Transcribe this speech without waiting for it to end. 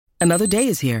Another day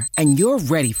is here, and you're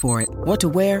ready for it. What to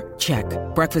wear? Check.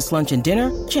 Breakfast, lunch, and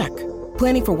dinner? Check.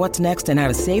 Planning for what's next and how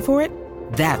to save for it?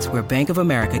 That's where Bank of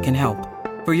America can help.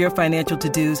 For your financial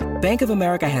to-dos, Bank of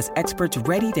America has experts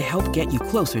ready to help get you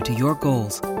closer to your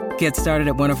goals. Get started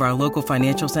at one of our local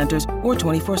financial centers or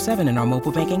 24/7 in our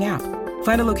mobile banking app.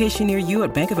 Find a location near you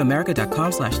at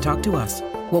bankofamerica.com/talktous.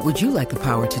 What would you like the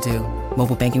power to do?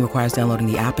 Mobile banking requires downloading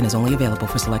the app and is only available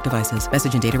for select devices.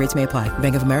 Message and data rates may apply.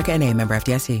 Bank of America N.A., member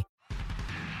FDIC.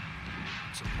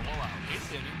 It's a blowout.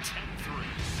 8th inning, 10-3.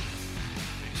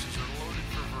 Bases are loaded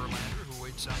for Verlander, who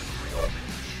waits on a 3-0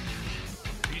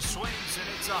 pitch. He swings, and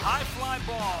it's a high fly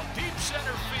ball. Deep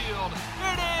center field.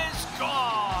 It is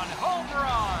gone. Home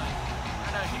run.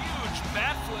 And a huge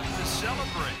bat flip to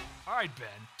celebrate. All right, Ben,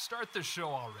 start the show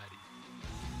already.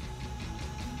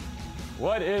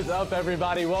 What is up,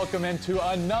 everybody? Welcome into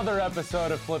another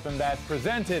episode of Flippin' Bats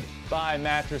presented by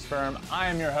Mattress Firm. I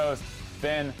am your host,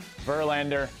 Ben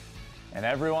Verlander. And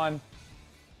everyone,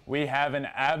 we have an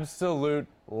absolute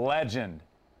legend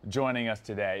joining us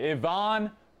today.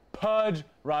 Iván Pudge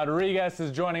Rodríguez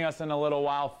is joining us in a little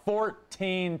while.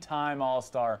 14-time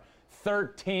All-Star,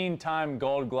 13-time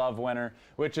Gold Glove winner,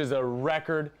 which is a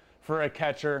record for a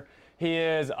catcher. He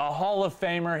is a Hall of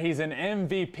Famer. He's an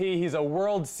MVP. He's a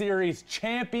World Series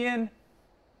champion.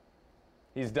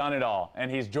 He's done it all. And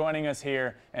he's joining us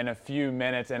here in a few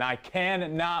minutes. And I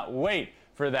cannot wait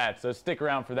for that. So stick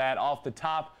around for that. Off the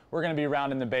top, we're going to be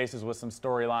rounding the bases with some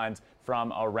storylines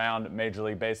from around Major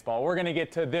League Baseball. We're going to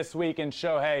get to This Week in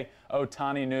Shohei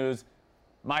Ohtani news,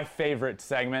 my favorite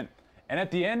segment. And at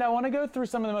the end, I want to go through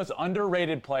some of the most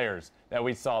underrated players that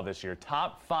we saw this year.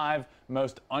 Top 5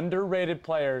 most underrated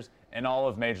players in all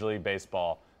of Major League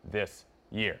Baseball this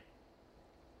year.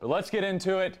 But let's get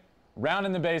into it.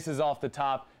 Rounding the bases off the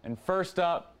top. And first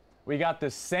up, we got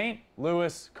the St.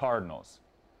 Louis Cardinals.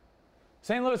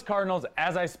 St. Louis Cardinals,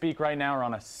 as I speak right now, are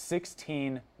on a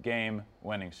 16-game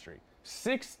winning streak.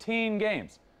 16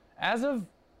 games. As of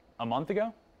a month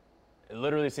ago, it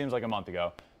literally seems like a month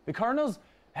ago, the Cardinals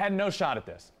had no shot at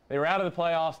this. They were out of the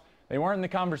playoffs. They weren't in the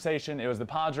conversation. It was the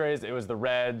Padres. It was the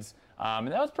Reds. And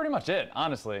that was pretty much it,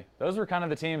 honestly. Those were kind of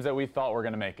the teams that we thought were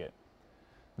going to make it.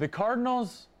 The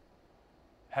Cardinals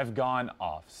have gone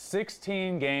off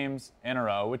 16 games in a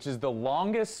row, which is the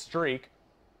longest streak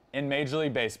in Major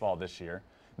League Baseball this year.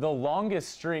 The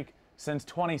longest streak since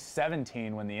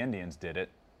 2017 when the Indians did it.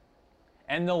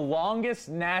 And the longest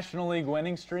National League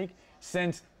winning streak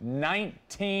since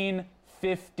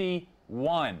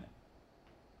 1951.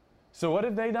 So what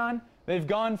have they done? They've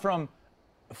gone from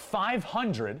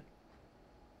 500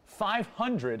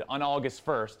 on August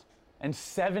 1st and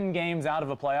 7 games out of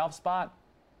a playoff spot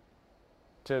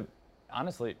to,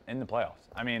 honestly, in the playoffs.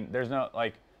 I mean, there's no,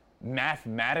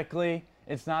 mathematically,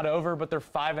 it's not over, but they're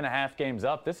 5.5 games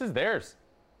up. This is theirs.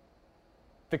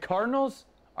 The Cardinals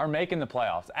are making the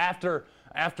playoffs after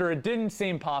it didn't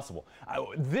seem possible.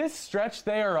 This stretch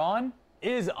they are on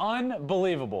is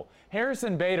unbelievable.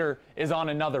 Harrison Bader is on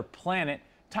another planet.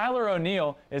 Tyler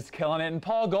O'Neill is killing it, and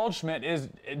Paul Goldschmidt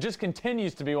just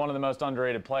continues to be one of the most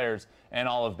underrated players in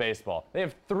all of baseball. They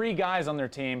have 3 guys on their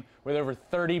team with over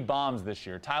 30 bombs this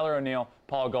year. Tyler O'Neill,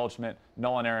 Paul Goldschmidt,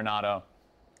 Nolan Arenado.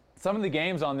 Some of the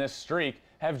games on this streak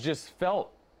have just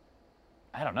felt,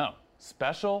 I don't know,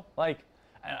 special. I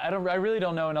really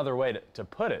don't know another way to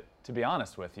put it, to be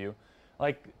honest with you.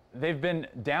 They've been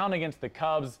down against the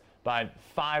Cubs by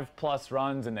 5+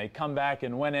 runs, and they come back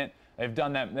and win it. They've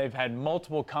done that. They've had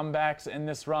multiple comebacks in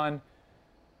this run.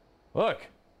 Look,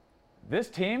 this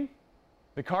team,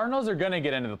 the Cardinals are going to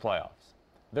get into the playoffs.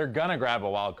 They're going to grab a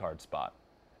wild card spot.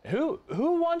 Who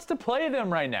wants to play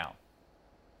them right now?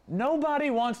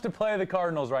 Nobody wants to play the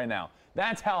Cardinals right now.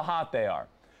 That's how hot they are,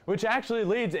 which actually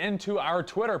leads into our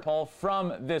Twitter poll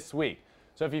from this week.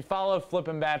 So if you follow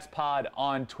Flippin' Bats Pod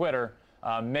on Twitter,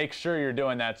 make sure you're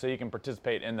doing that so you can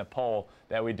participate in the poll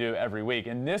that we do every week.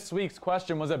 And this week's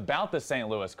question was about the St.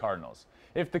 Louis Cardinals.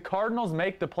 If the Cardinals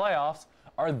make the playoffs,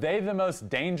 are they the most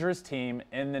dangerous team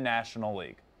in the National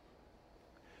League?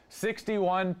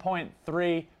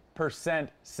 61.3%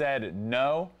 said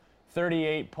no.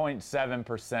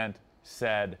 38.7%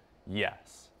 said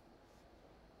yes.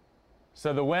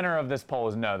 So the winner of this poll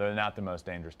is no, they're not the most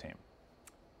dangerous team.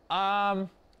 I'm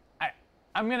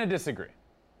going to disagree.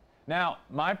 Now,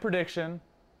 my prediction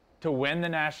to win the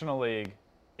National League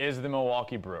is the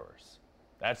Milwaukee Brewers.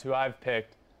 That's who I've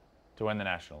picked to win the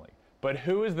National League. But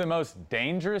who is the most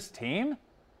dangerous team?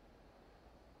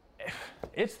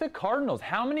 It's the Cardinals.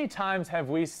 How many times have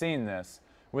we seen this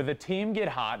with a team get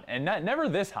hot, and never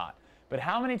this hot, but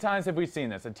how many times have we seen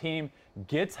this? A team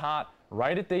gets hot,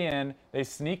 right at the end, they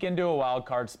sneak into a wild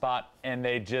card spot, and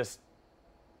they just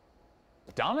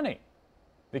dominate.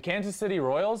 The Kansas City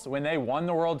Royals, when they won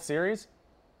the World Series,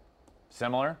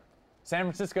 similar. San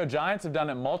Francisco Giants have done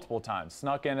it multiple times.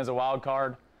 Snuck in as a wild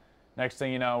card. Next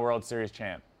thing you know, World Series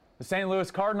champ. The St.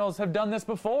 Louis Cardinals have done this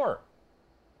before.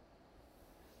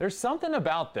 There's something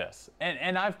about this,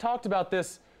 and I've talked about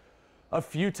this a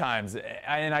few times,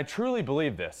 and I truly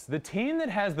believe this. The team that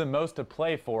has the most to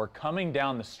play for coming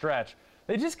down the stretch,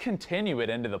 they just continue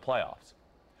it into the playoffs.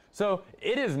 So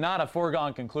it is not a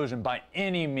foregone conclusion by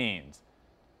any means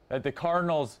that the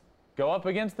Cardinals go up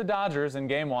against the Dodgers in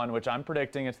game one, which I'm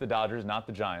predicting it's the Dodgers, not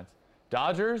the Giants.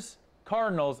 Dodgers,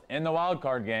 Cardinals in the wild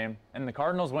card game, and the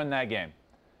Cardinals win that game.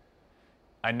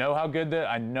 I know how good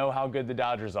the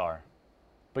Dodgers are,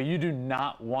 but you do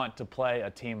not want to play a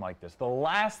team like this. The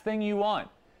last thing you want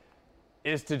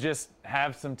is to just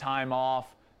have some time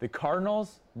off. The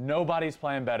Cardinals, nobody's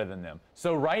playing better than them.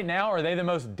 So right now, are they the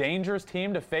most dangerous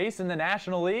team to face in the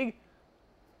National League?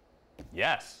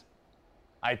 Yes.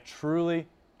 I truly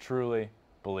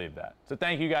believe that. So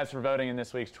thank you guys for voting in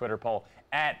this week's Twitter poll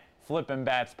at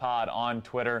FlippinBatsPod on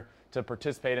Twitter to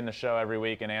participate in the show every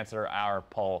week and answer our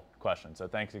poll question. So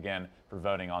thanks again for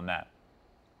voting on that.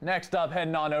 Next up,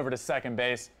 heading on over to second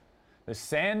base, the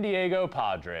San Diego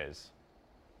Padres.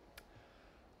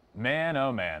 Man,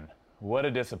 oh man, what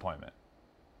a disappointment.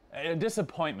 A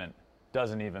disappointment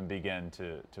doesn't even begin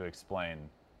to explain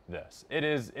this.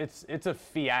 It's a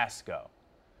fiasco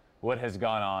what has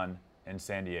gone on in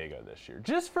San Diego this year.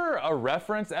 Just for a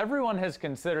reference, everyone has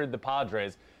considered the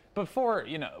Padres before,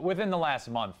 within the last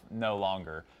month, no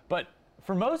longer. But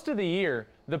for most of the year,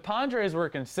 the Padres were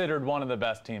considered one of the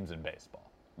best teams in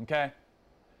baseball, okay?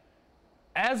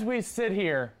 As we sit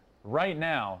here right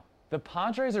now, the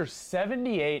Padres are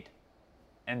 78-78.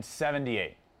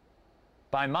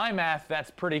 By my math,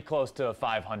 that's pretty close to a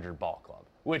 500 ball club,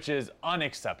 which is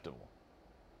unacceptable.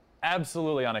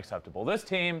 Absolutely unacceptable. This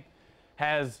team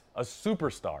has a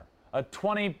superstar, a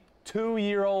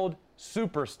 22-year-old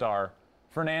superstar,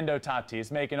 Fernando Tatis,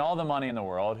 making all the money in the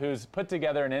world, who's put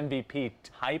together an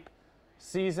MVP-type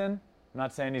season. I'm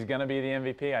not saying he's going to be the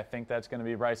MVP. I think that's going to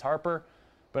be Bryce Harper.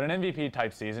 But an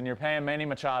MVP-type season, you're paying Manny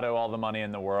Machado all the money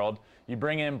in the world. You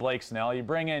bring in Blake Snell. You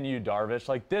bring in Yu Darvish.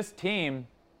 Like, this team,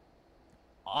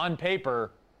 on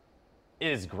paper,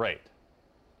 is great.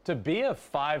 To be a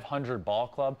 500 ball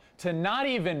club, to not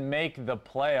even make the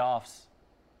playoffs,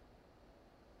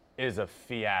 is a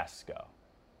fiasco.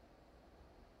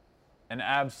 An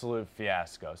absolute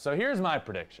fiasco. So here's my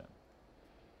prediction.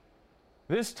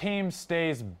 This team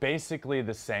stays basically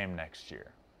the same next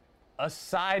year.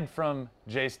 Aside from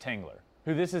Jace Tingler,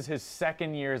 who this is his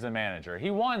second year as a manager.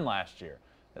 He won last year.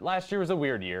 Last year was a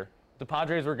weird year. The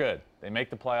Padres were good. They make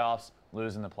the playoffs,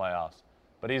 lose in the playoffs.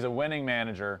 But he's a winning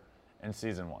manager in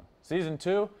season one. Season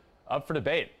two, up for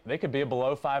debate. They could be a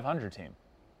below 500 team.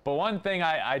 But one thing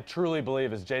I truly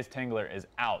believe is Jace Tingler is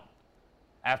out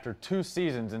after 2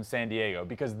 seasons in San Diego,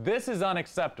 because this is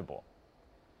unacceptable.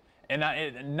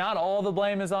 And not all the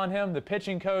blame is on him. The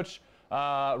pitching coach,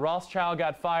 Rothschild,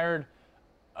 got fired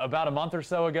about a month or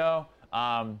so ago.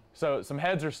 So some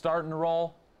heads are starting to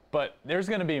roll, but there's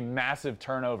going to be massive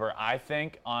turnover, I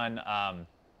think, on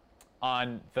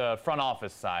the front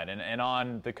office side and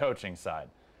on the coaching side.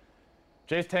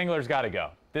 Jace Tingler's got to go.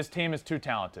 This team is too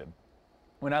talented.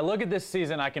 When I look at this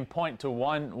season, I can point to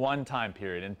one time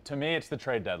period, and to me, it's the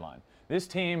trade deadline. This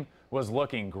team was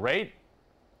looking great.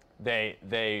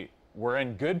 They were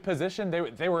in good position.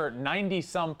 They were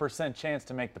 90-some% chance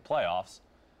to make the playoffs,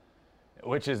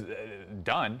 which is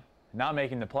done, not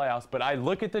making the playoffs. But I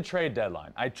look at the trade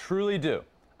deadline. I truly do.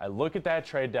 I look at that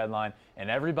trade deadline, and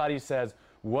everybody says,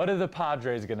 what are the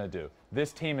Padres going to do?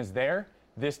 This team is there.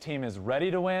 This team is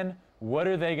ready to win. What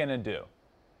are they going to do?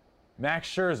 Max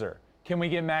Scherzer. Can we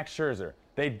get Max Scherzer?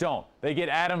 They don't. They get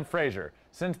Adam Frazier.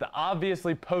 Since the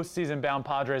obviously postseason-bound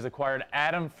Padres acquired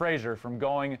Adam Frazier from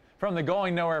the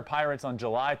Going Nowhere Pirates on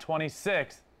July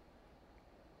 26th,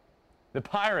 the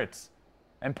Pirates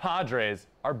and Padres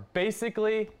are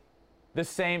basically the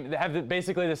same. They have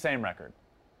basically the same record.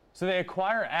 So they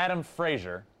acquire Adam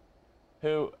Frazier,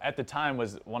 who at the time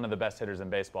was one of the best hitters in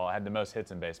baseball, had the most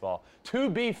hits in baseball. To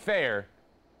be fair,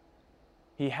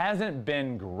 he hasn't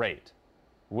been great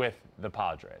with the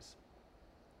Padres.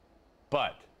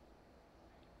 But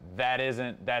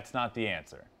that's not the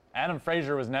answer. Adam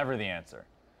Frazier was never the answer.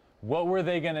 What were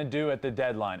they going to do at the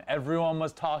deadline? Everyone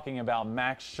was talking about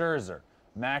Max Scherzer.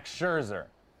 Max Scherzer.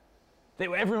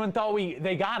 Everyone thought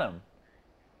they got him.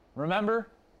 Remember?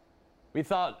 We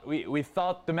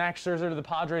thought the Max Scherzer to the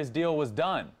Padres deal was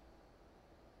done.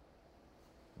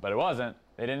 But it wasn't.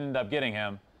 They didn't end up getting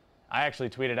him. I actually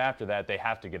tweeted after that they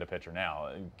have to get a pitcher now.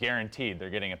 Guaranteed they're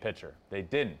getting a pitcher. They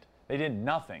didn't. They did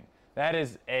nothing. That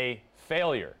is a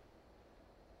failure.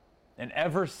 And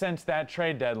ever since that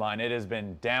trade deadline, it has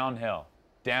been downhill,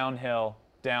 downhill,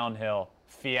 downhill,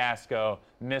 fiasco,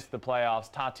 missed the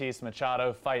playoffs, Tatis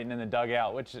Machado fighting in the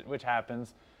dugout, which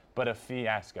happens, but a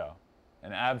fiasco,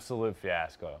 an absolute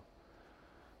fiasco.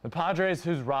 The Padres,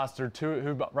 who rostered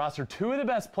two of the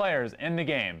best players in the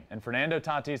game, and Fernando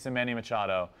Tatis and Manny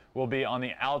Machado, will be on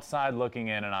the outside looking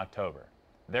in October.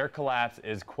 Their collapse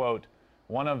is, quote,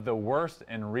 one of the worst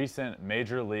in recent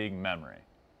Major League memory.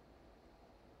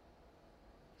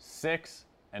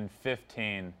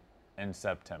 6-15 in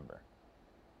September.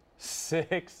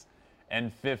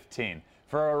 6-15.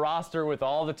 For a roster with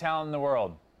all the talent in the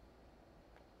world,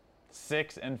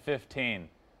 6-15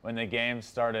 when the game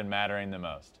started mattering the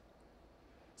most.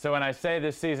 So when I say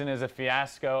this season is a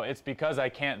fiasco, it's because I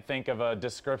can't think of a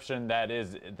description that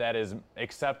is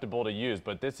acceptable to use,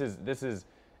 but this is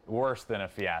worse than a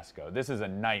fiasco. This is a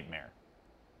nightmare.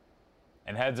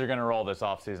 And heads are going to roll this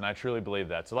offseason. I truly believe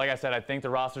that. So like I said, I think the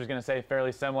roster is going to stay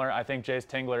fairly similar. I think Jace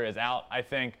Tingler is out. I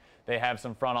think they have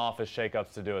some front office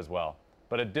shakeups to do as well.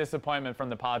 But a disappointment from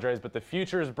the Padres, but the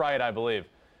future is bright, I believe.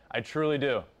 I truly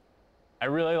do. I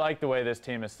really like the way this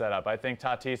team is set up. I think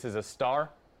Tatis is a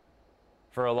star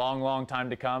for a long, long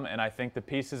time to come, and I think the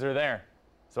pieces are there.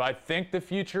 So I think the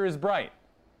future is bright.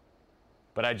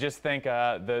 But I just think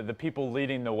the people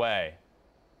leading the way,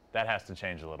 that has to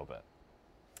change a little bit.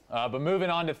 But moving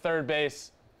on to third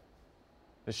base,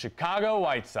 the Chicago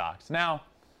White Sox. Now,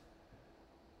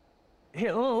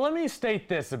 here, let me state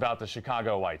this about the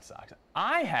Chicago White Sox.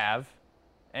 I have,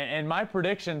 and my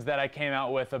predictions that I came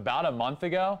out with about a month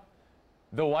ago,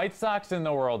 the White Sox in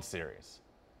the World Series.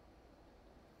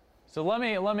 So let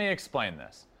me explain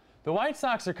this. The White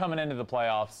Sox are coming into the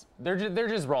playoffs. They're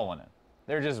just rolling it.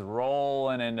 They're just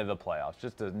rolling into the playoffs.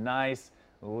 Just a nice,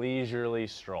 leisurely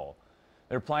stroll.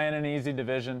 They're playing an easy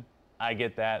division. I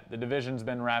get that. The division's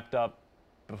been wrapped up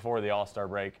before the All-Star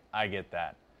break. I get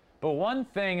that. But one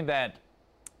thing that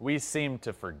we seem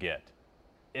to forget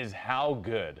is how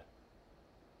good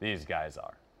these guys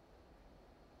are.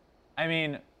 I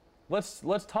mean, let's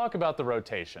talk about the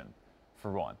rotation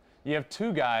for one. You have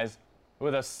two guys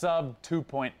with a sub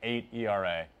 2.8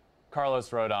 ERA, Carlos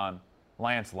Rodon,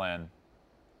 Lance Lynn.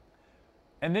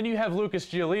 And then you have Lucas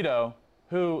Giolito,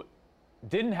 who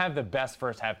didn't have the best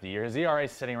first half of the year. His ERA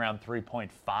is sitting around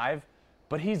 3.5,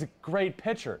 but he's a great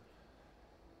pitcher.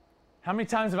 How many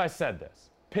times have I said this?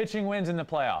 Pitching wins in the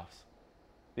playoffs.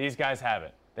 These guys have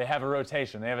it. They have a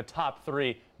rotation. They have a top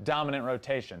three dominant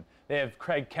rotation. They have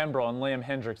Craig Kimbrell and Liam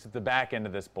Hendricks at the back end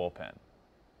of this bullpen.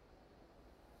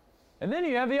 And then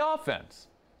you have the offense,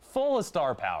 full of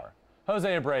star power. Jose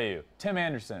Abreu, Tim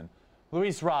Anderson,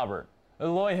 Luis Robert,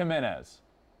 Eloy Jimenez,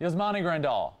 Yasmani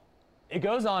Grandal. It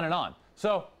goes on and on.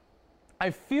 So I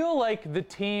feel like the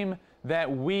team that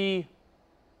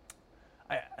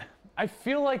I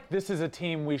feel like this is a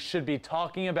team we should be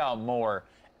talking about more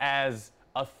as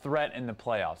a threat in the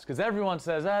playoffs. Because everyone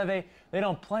says, they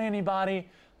don't play anybody.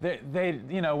 They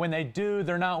when they do,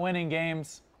 they're not winning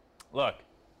games. Look,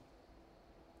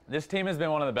 this team has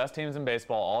been one of the best teams in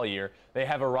baseball all year. They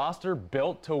have a roster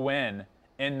built to win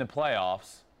in the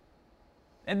playoffs.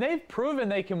 And they've proven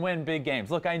they can win big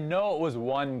games. Look, I know it was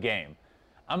one game.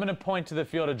 I'm going to point to the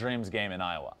Field of Dreams game in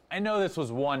Iowa. I know this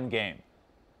was one game.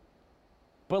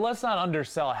 But let's not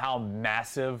undersell how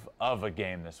massive of a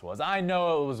game this was. I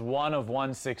know it was 1 of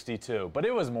 162, but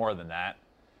it was more than that.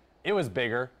 It was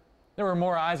bigger. There were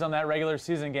more eyes on that regular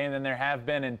season game than there have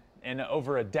been in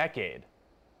over a decade.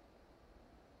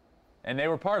 And they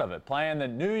were part of it, playing the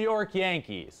New York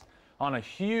Yankees on a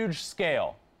huge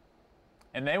scale.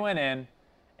 And they went in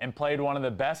and played one of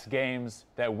the best games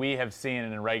that we have seen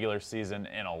in a regular season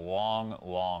in a long,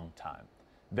 long time.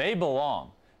 They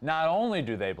belong. Not only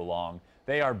do they belong,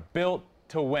 they are built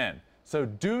to win. So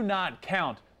do not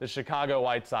count the Chicago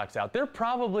White Sox out. They're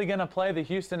probably going to play the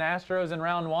Houston Astros in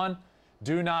round one.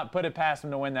 Do not put it past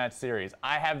them to win that series.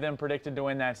 I have them predicted to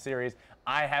win that series.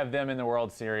 I have them in the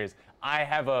World Series. I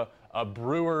have a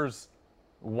Brewers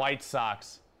White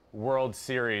Sox World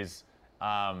Series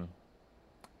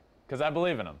because I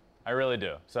believe in them. I really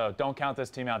do. So don't count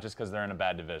this team out just because they're in a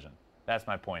bad division. That's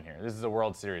my point here. This is a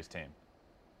World Series team.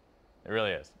 It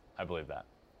really is. I believe that.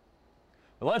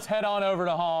 But let's head on over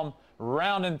to home.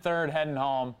 Round and third, heading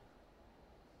home.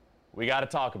 We got to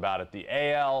talk about it. The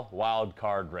AL wild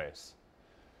card race.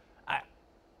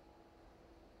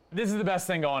 This is the best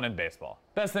thing going in baseball.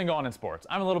 Best thing going in sports.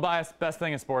 I'm a little biased. Best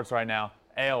thing in sports right now.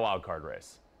 AL wild card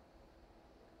race.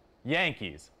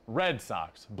 Yankees, Red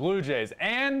Sox, Blue Jays,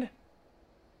 and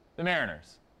the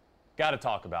Mariners. Got to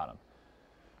talk about them.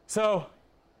 So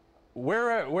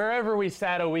wherever we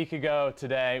sat a week ago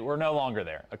today, we're no longer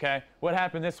there, okay? What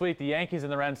happened this week? The Yankees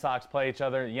and the Red Sox play each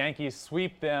other. The Yankees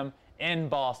sweep them in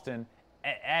Boston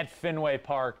at Fenway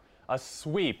Park, a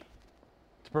sweep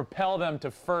to propel them to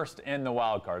first in the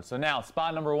wild card. So now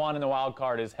spot number 1 in the wild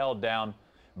card is held down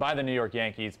by the New York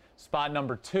Yankees. Spot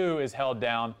number 2 is held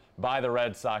down by the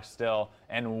Red Sox still.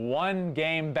 And one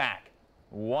game back,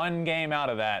 one game out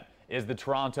of that is the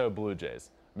Toronto Blue Jays.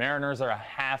 Mariners are a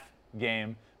half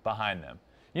game behind them.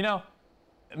 You know,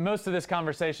 most of this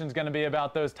conversation is going to be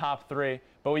about those top 3,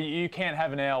 but you can't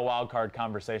have an AL wildcard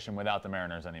conversation without the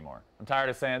Mariners anymore. I'm tired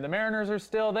of saying the Mariners are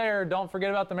still there. Don't forget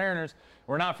about the Mariners.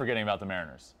 We're not forgetting about the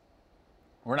Mariners.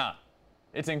 We're not.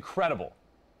 It's incredible.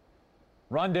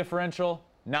 Run differential,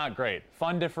 not great.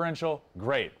 Fun differential,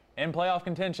 great. In playoff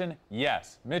contention,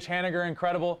 yes. Mitch Haniger,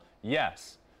 incredible,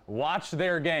 yes. Watch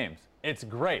their games. It's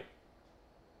great.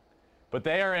 But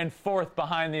they are in 4th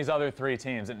behind these other 3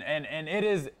 teams. And it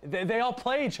is, they all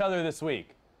play each other this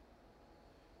week.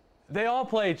 They all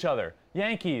play each other.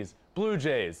 Yankees, Blue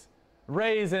Jays,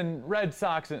 Rays, and Red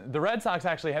Sox. The Red Sox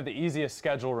actually have the easiest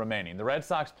schedule remaining. The Red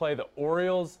Sox play the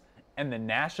Orioles and the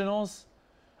Nationals.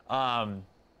 The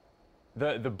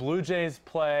Blue Jays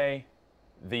play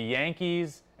the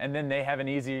Yankees, and then they have an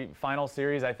easy final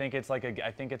series. I think it's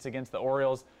against the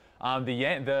Orioles.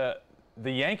 The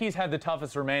Yankees have the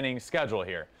toughest remaining schedule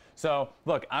here. So,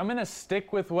 look, I'm going to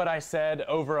stick with what I said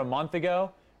over a month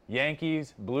ago.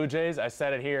 Yankees, Blue Jays. I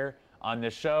said it here on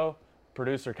this show.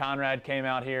 Producer Conrad came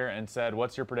out here and said,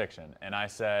 what's your prediction? And I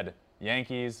said,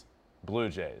 Yankees, Blue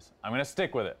Jays. I'm going to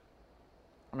stick with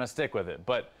it.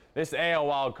 But this AL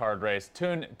wildcard race,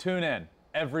 tune in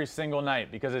every single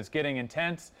night because it's getting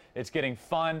intense, it's getting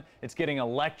fun, it's getting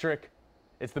electric.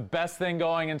 It's the best thing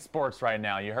going in sports right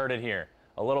now. You heard it here.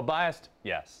 A little biased?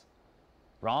 Yes.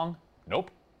 Wrong?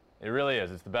 Nope. It really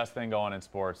is. It's the best thing going in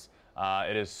sports.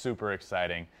 It is super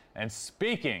exciting. And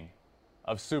speaking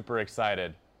of super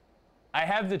excited, I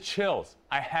have the chills.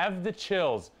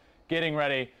 Getting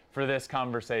ready for this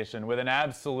conversation with an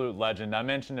absolute legend. I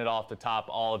mentioned it off the top,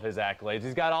 all of his accolades.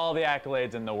 He's got all the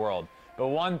accolades in the world. But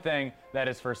one thing that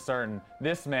is for certain,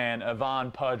 this man,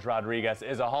 Iván Pudge Rodríguez,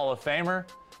 is a Hall of Famer.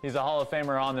 He's a Hall of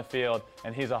Famer on the field,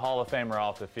 and he's a Hall of Famer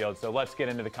off the field. So let's get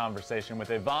into the conversation with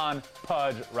Iván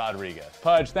Pudge Rodríguez.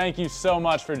 Pudge, thank you so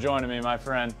much for joining me, my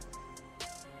friend.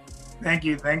 Thank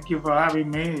you for having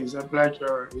me. It's a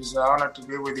pleasure. It's an honor to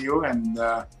be with you, and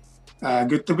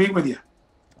good to be with you.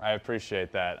 I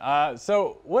appreciate that.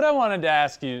 So what I wanted to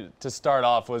ask you to start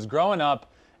off was growing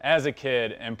up as a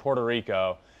kid in Puerto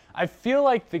Rico, I feel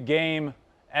like the game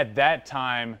at that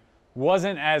time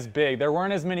wasn't as big. There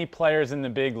weren't as many players in the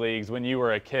big leagues when you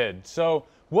were a kid. So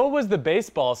what was the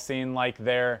baseball scene like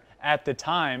there at the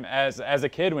time as a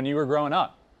kid when you were growing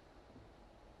up?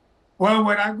 Well,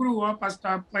 when I grew up, I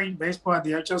started playing baseball at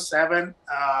the age of 7.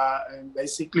 And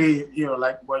basically,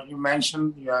 like what you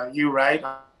mentioned, you're right.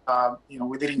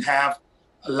 We didn't have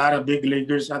a lot of big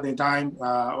leaguers at the time.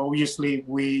 Obviously,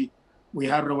 we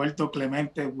have Roberto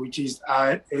Clemente, which is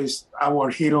our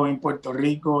hero in Puerto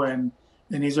Rico, and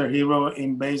he's a hero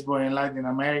in baseball in Latin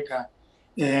America.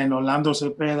 And Orlando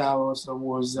Cepeda also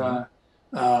was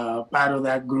part of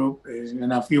that group,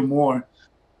 and a few more.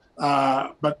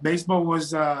 But baseball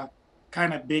was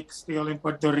kind of big still in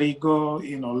Puerto Rico,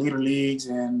 little leagues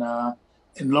and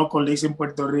local leagues in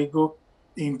Puerto Rico.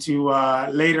 Into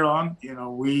later on,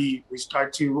 we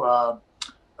start to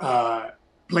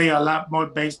play a lot more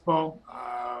baseball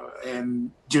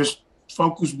and just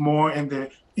focus more in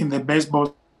the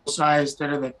baseball side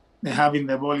instead of having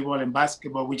the volleyball and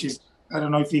basketball, which is, I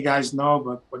don't know if you guys know,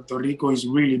 but Puerto Rico is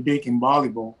really big in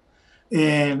volleyball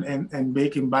and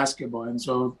big in basketball. And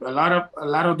so a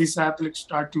lot of these athletes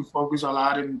start to focus a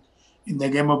lot in the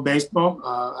game of baseball.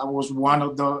 I was one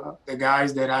of the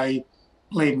guys that I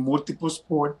played multiple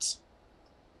sports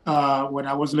when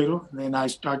I was little. Then I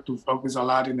started to focus a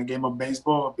lot in the game of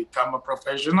baseball, become a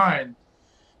professional,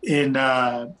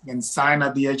 and sign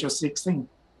at the age of 16.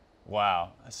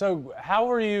 Wow. So how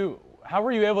were you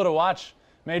able to watch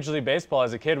Major League Baseball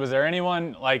as a kid? Was there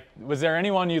anyone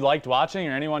you liked watching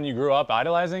or anyone you grew up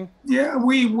idolizing? Yeah,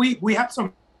 we had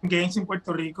some games in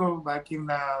Puerto Rico back in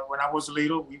when I was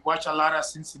little. We watched a lot of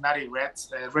Cincinnati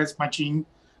Reds machine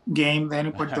game then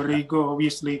in Puerto Rico,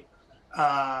 obviously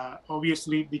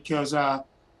because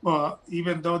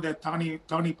even though that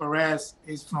Tony Perez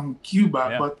is from Cuba,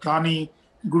 yeah. But Tony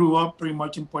grew up pretty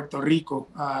much in Puerto Rico.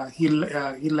 He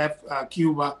left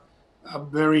Cuba at a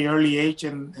very early age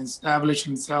and established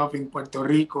himself in Puerto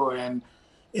Rico, and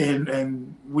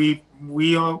and we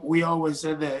always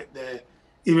said that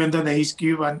even though that he's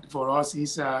Cuban, for us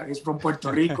he's from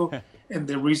Puerto Rico, and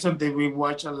the reason that we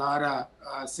watch a lot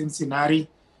of Cincinnati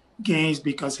games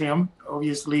because him,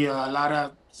 obviously a lot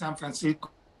of San Francisco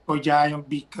Giants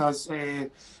because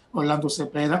Orlando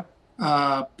Cepeda,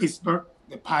 Pittsburgh,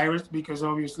 the Pirates because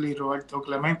obviously Roberto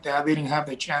Clemente. I didn't have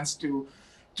the chance to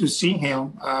see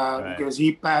him Right. because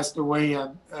he passed away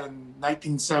in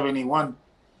 1971,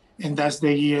 and that's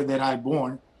the year that I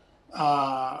born.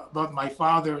 But my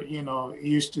father,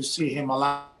 used to see him a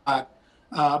lot.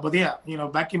 But yeah,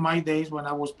 back in my days when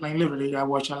I was playing Little League, I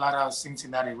watched a lot of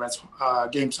Cincinnati Reds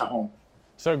games at home.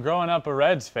 So growing up a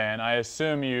Reds fan, I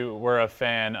assume you were a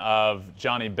fan of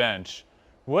Johnny Bench.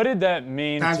 What did that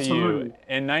mean to you? Absolutely.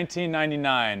 In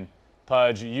 1999,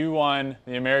 Pudge, you won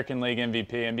the American League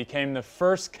MVP and became the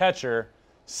first catcher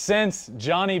since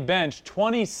Johnny Bench,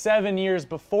 27 years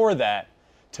before that,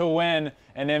 to win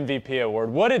an MVP award.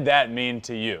 What did that mean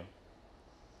to you?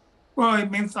 Well,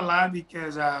 it means a lot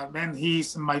because, man,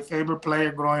 he's my favorite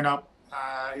player growing up,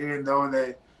 even though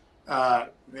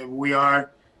that we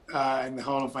are in the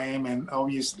Hall of Fame and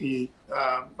obviously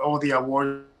all the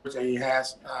awards that he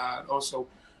has also.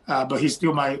 But he's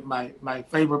still my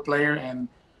favorite player. And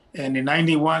in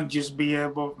 91, just be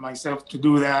able myself to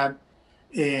do that.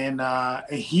 And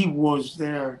he was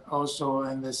there also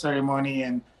in the ceremony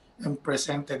and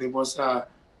presented. It was an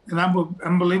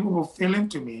unbelievable feeling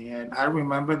to me. And I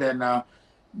remember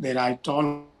that I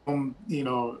told him,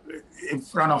 in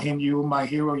front of him, you my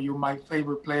hero, you my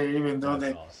favorite player, even though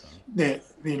That's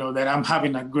awesome. that I'm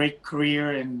having a great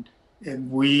career and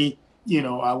we,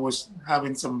 I was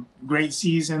having some great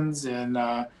seasons and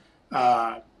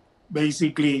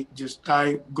basically just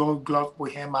tie Gold Glove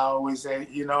with him. I always say,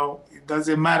 it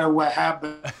doesn't matter what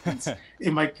happens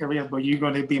in my career, but you're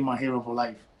going to be my hero for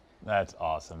life. That's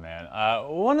awesome, man.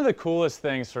 One of the coolest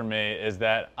things for me is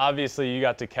that obviously you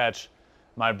got to catch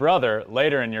my brother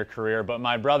later in your career, but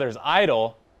my brother's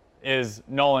idol is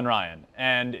Nolan Ryan.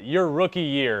 And your rookie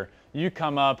year, you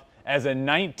come up as a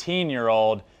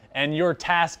 19-year-old, and your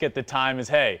task at the time is,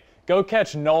 hey, go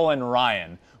catch Nolan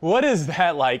Ryan. What is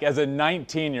that like as a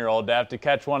 19-year-old to have to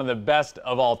catch one of the best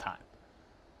of all time?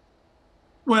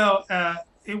 Well,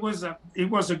 it was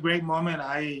a great moment.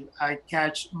 I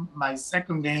catch my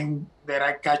second game that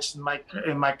I catch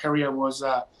in my career was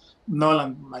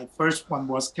Nolan. My first one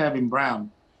was Kevin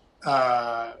Brown.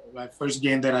 My first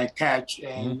game that I catch,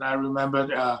 and I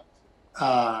remember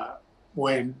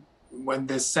when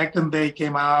the second day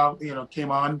came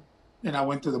on, and I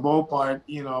went to the ballpark.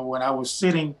 When I was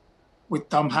sitting with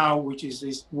Tom Howe, which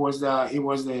he was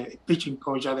the pitching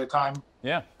coach at the time.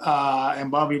 Yeah.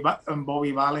 And Bobby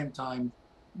Valentine.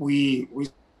 We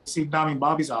sit down in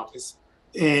Bobby's office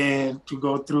and to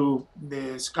go through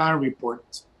the scouting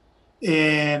reports.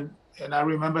 And I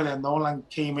remember that Nolan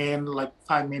came in like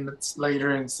 5 minutes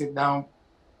later and sit down,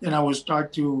 and I would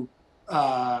start to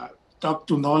talk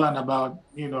to Nolan about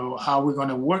how we're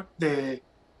gonna work the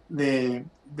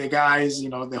guys,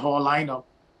 the whole lineup.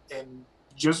 And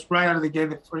just right out of the gate,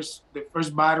 the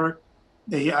first batter,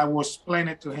 I was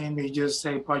explaining it to him. He just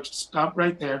said, "Pudge, stop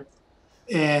right there.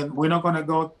 And we're not going to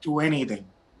go to anything.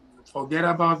 Forget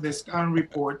about the scouting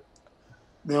report.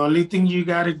 The only thing you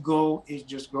got to go is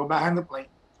just go behind the plate.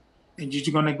 And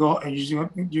you're going to go and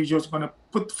you're just going to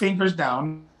put fingers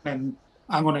down and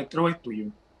I'm going to throw it to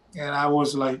you." And I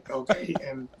was like, okay.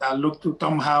 And I looked to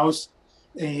Tom House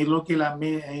and he looked at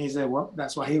me and he said, well,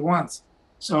 that's what he wants.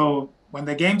 So when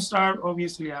the game started,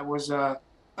 obviously I was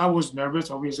nervous,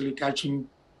 obviously catching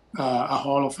a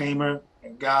Hall of Famer, a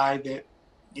guy that,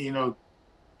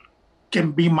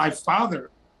 can be my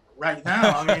father right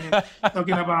now. I mean,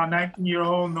 talking about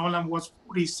 19-year-old, Nolan was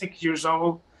 46 years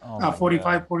old,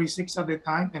 45, 46 at the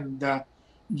time. And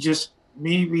just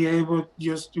me be able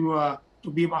just to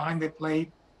be behind the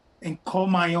plate and call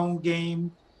my own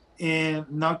game and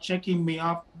not checking me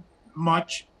up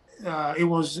much. It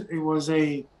was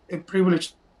a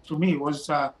privilege to me. It was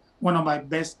one of my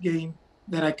best games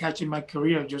that I catch in my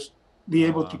career. Just be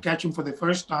able to catch him for the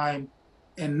first time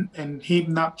and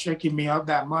him not checking me out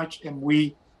that much. And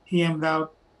he ended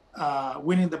up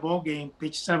winning the ball game,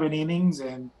 pitched 7 innings,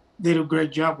 and did a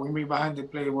great job with me behind the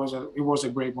plate. It was a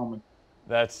great moment.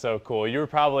 That's so cool. You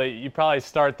probably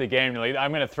start the game. You're like,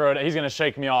 I'm going to throw it. He's going to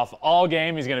shake me off all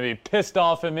game. He's going to be pissed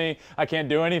off at me. I can't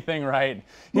do anything right.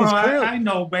 I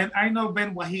know Ben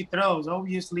what he throws.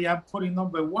 Obviously, I'm putting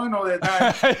number 1 all the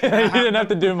time. You didn't have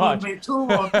to do much. 2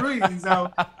 or 3.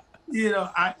 So,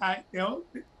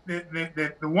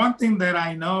 the one thing that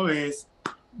I know is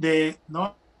that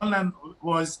Nolan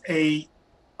was a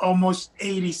almost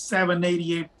 87,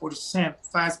 88%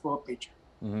 fastball pitcher.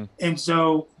 Mm-hmm. And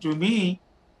so to me,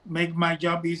 make my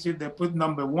job easier, they put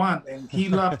number one. And he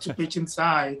loved to pitch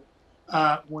inside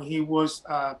when he was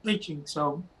pitching.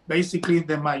 So basically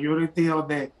the majority of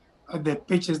the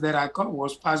pitches that I caught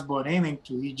was fastball inning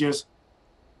to he just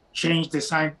changed the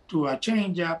sign to a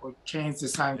changeup or changed the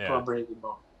sign to a breaking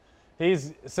ball.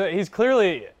 He's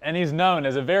clearly, and he's known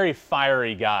as a very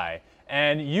fiery guy.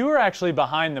 And you were actually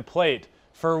behind the plate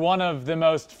for one of the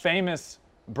most famous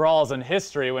brawls in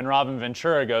history when Robin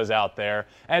Ventura goes out there.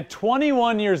 At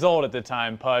 21 years old at the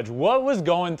time, Pudge, what was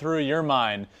going through your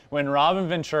mind when Robin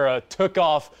Ventura took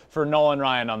off for Nolan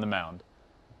Ryan on the mound?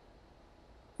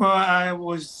 Well, I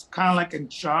was kind of like in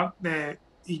shock that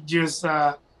he just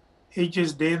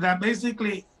did that.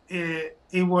 Basically, it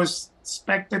was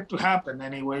expected to happen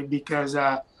anyway because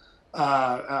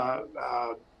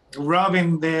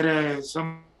Robin did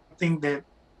something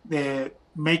that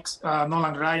makes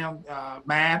Nolan Ryan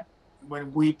mad.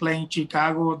 When we play in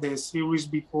Chicago, the series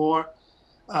before,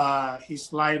 he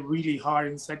slid really hard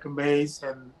in second base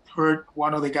and hurt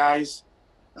one of the guys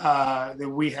that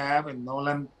we have. And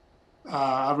Nolan,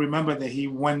 I remember that he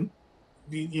went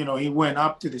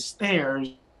up to the stairs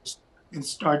and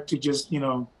start to just,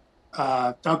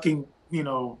 talking, I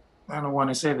don't want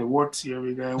to say the words here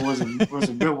because it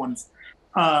wasn't good ones.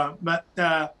 But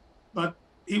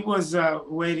it was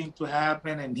waiting to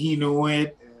happen, and he knew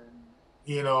it. And,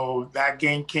 that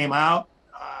game came out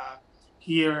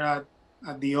here at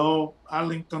the old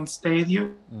Arlington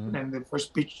Stadium, and the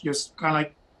first pitch just kind of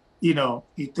like,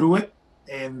 he threw it,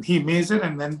 and he missed it,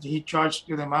 and then he charged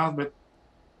to the mound, but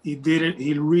he did it.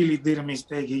 He really did a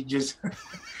mistake. He just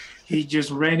he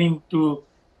just ran into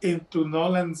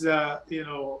Nolan's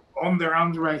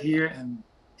underarms right here, and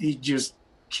he just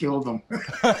killed him.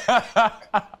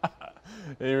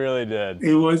 He really did.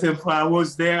 It was. If I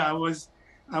was there, I was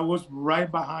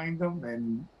right behind him,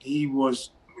 and it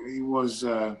was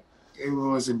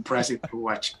impressive to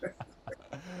watch.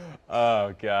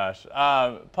 Oh gosh,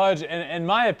 Pudge. In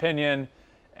my opinion,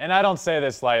 and I don't say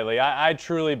this lightly, I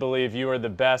truly believe you are the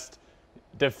best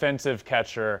defensive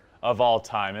catcher of all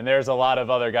time. And there's a lot of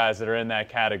other guys that are in that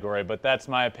category, but that's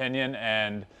my opinion.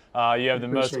 And you have the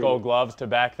most Gold Gloves to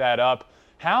back that up.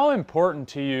 How important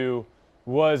to you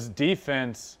was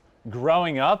defense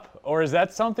growing up, or is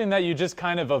that something that you just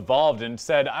kind of evolved and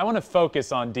said, I want to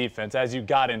focus on defense as you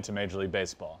got into Major League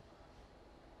Baseball?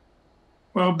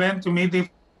 Well, Ben, to me,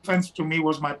 defense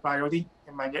was my priority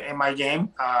in my game.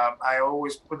 I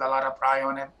always put a lot of pride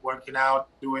on it, working out,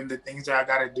 doing the things that I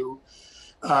got to do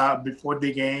before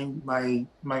the game.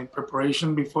 My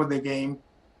preparation before the game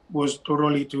was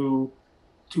totally to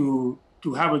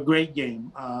have a great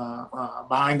game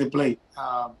behind the plate.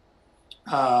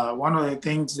 One of the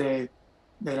things that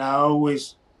I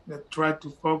always tried to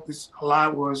focus a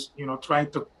lot was, trying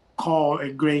to call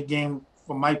a great game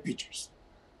for my pitchers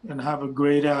and have a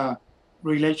great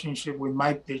relationship with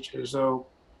my pitchers. So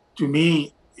to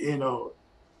me,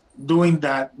 doing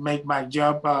that make my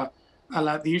job a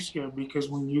lot easier, because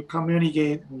when you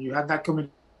communicate, when you have that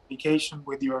communication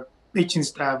with your pitching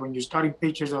staff, when you're starting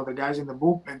pitchers or the guys in the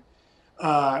bullpen,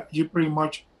 you pretty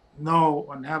much know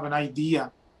and have an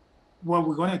idea what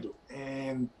we're going to do.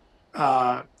 And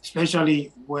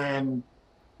especially when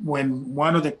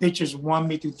one of the pitchers want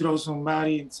me to throw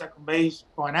somebody in second base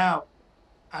for an out,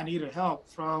 I need help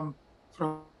from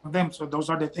them. So those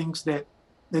are the things that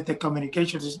the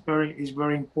communication is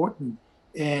very important.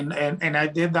 And I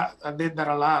did that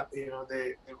a lot.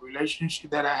 The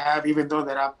relationship that I have, even though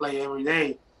that I play every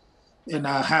day, and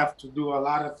I have to do a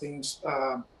lot of things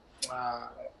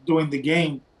during the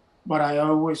game, but I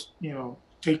always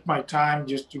take my time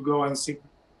just to go and sit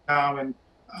down and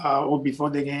or before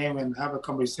the game and have a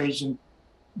conversation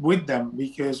with them,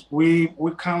 because we're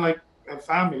kind of like a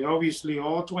family. Obviously,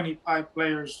 all 25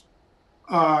 players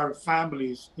are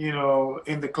families,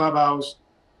 in the clubhouse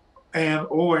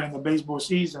or in the baseball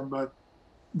season. But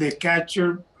the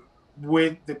catcher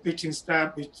with the pitching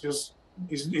staff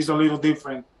is a little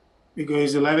different,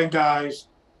 because 11 guys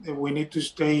that we need to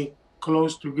stay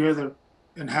close together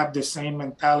and have the same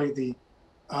mentality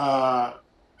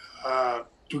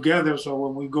together. So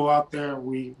when we go out there,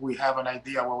 we have an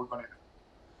idea what we're going to do.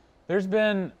 There's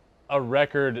been a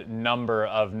record number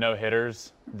of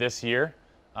no-hitters this year,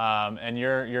 and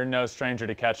you're no stranger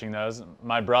to catching those.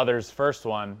 My brother's first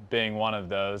one being one of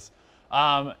those.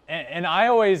 And I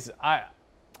always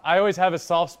have a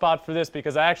soft spot for this,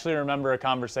 because I actually remember a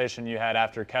conversation you had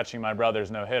after catching my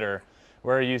brother's no-hitter,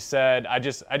 where you said, I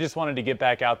just wanted to get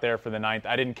back out there for the ninth.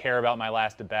 I didn't care about my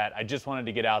last at bat. I just wanted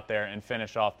to get out there and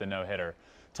finish off the no-hitter.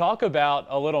 talk about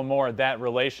a little more that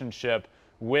relationship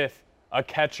with a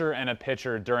catcher and a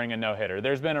pitcher during a no-hitter.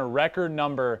 There's been a record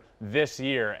number this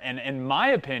year, and in my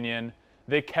opinion,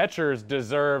 the catchers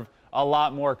deserve a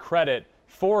lot more credit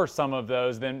for some of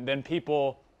those than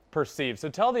people perceive. So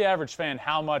tell the average fan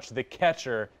how much the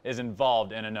catcher is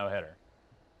involved in a no-hitter.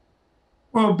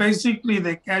 Well, basically,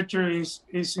 the catcher is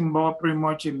involved pretty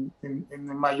much in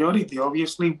the majority.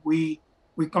 Obviously, we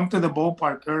come to the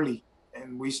ballpark early,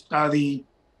 and we study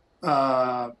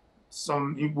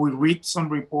we read some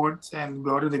reports and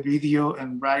go to the video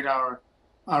and write our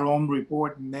own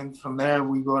report. And then from there,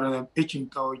 we go to the pitching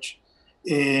coach,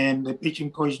 and the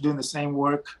pitching coach doing the same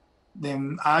work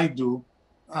than I do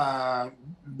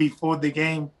before the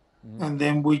game. Mm-hmm. And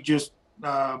then we just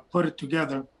put it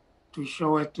together to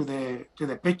show it to the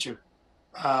pitcher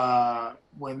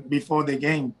before the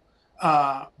game.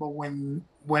 But when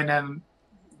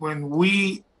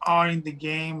we are in the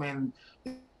game and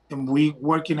we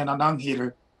working in a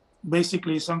non-hitter,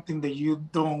 basically something that you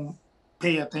don't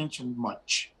pay attention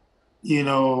much. You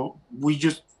know, we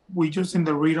just in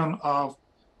the rhythm of,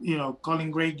 you know,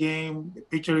 calling great game. The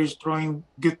pitcher is throwing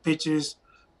good pitches.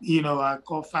 You know, I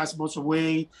call fastballs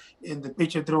away, and the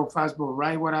pitcher throw fastball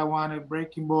right where I wanted,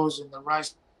 breaking balls in the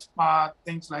right spot,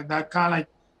 things like that. Kind of like,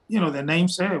 you know, the name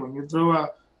said, when you throw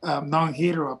a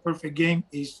non-hitter, a perfect game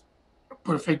is a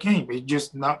perfect game. It's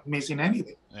just not missing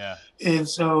anything. Yeah. And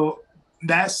so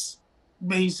that's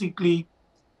basically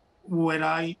what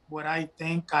I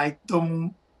think. I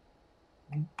don't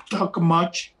talk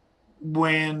much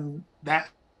when that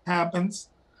happens.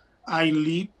 I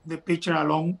leave the pitcher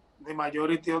alone the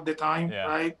majority of the time,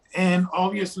 right? And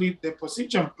obviously the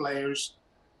position players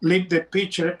leave the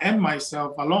pitcher and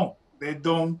myself alone. They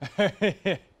don't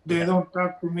don't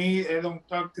talk to me. They don't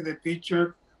talk to the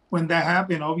pitcher. When that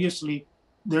happens, obviously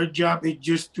their job is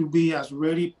just to be as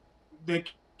ready they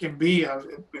can be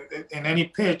in any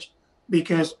pitch,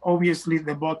 because obviously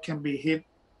the ball can be hit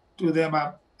to them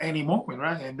at any moment,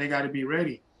 right? And they got to be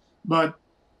ready. But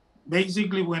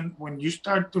basically, when you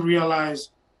start to realize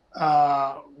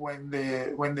when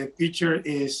the pitcher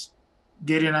is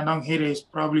getting a non-hitter, is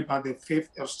probably by the 5th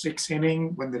or 6th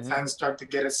inning, when the fans start to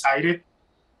get excited,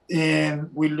 and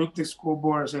we look at the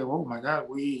scoreboard and say, "Oh my God,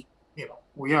 we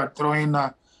are throwing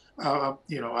a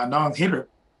non-hitter,"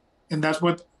 and that's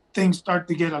what things start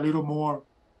to get a little more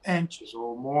anxious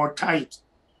or more tight.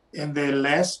 And the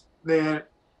less that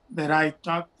I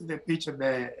talk to the pitcher,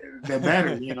 the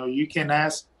better. You know, you can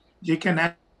ask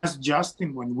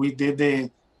Justin when we did the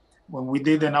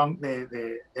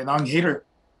non-hitter.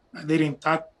 I didn't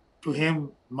talk to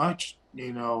him much,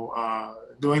 you know,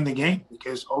 during the game,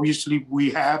 because obviously we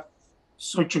have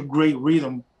such a great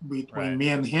rhythm between me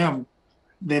and him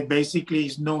that basically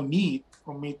is no need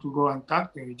for me to go and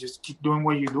talk to him. You just keep doing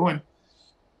what you're doing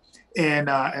and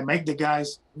make the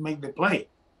guys make the play.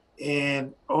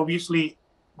 And obviously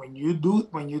when you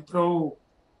throw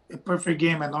a perfect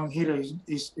game and non-hitter,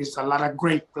 is a lot of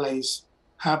great plays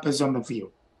happens on the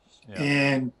field.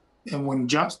 Yeah. And when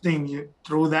Justin, you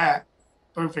throw that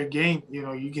perfect game, you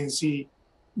know, you can see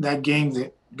that game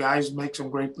that guys make some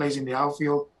great plays in the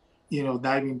outfield, you know,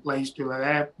 diving plays to the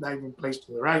left, diving plays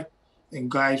to the right, and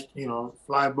guys, you know,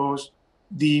 fly balls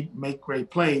deep, make great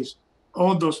plays.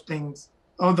 All those things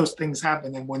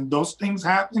happen. And when those things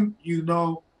happen, you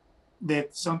know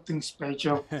that something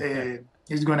special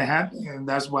is going to happen. And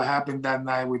that's what happened that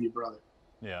night with your brother.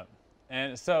 Yeah.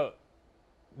 And so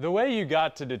the way you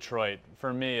got to Detroit,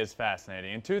 for me, is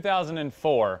fascinating. In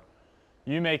 2004,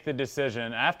 you make the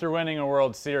decision, after winning a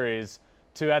World Series,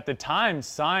 to, at the time,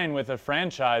 sign with a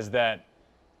franchise that,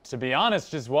 to be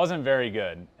honest, just wasn't very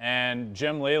good. And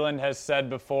Jim Leland has said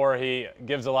before, he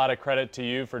gives a lot of credit to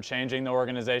you for changing the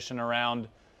organization around.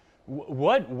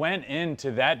 What went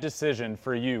into that decision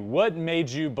for you? What made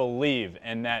you believe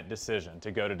in that decision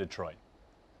to go to Detroit?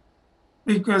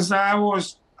 Because I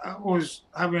was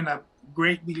having a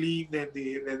great belief that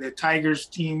the Tigers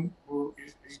team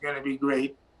is going to be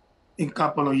great in a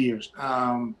couple of years.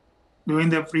 During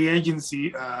the free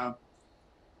agency,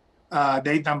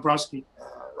 Dave Dombrowski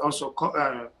also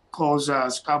calls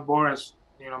Scott Boras,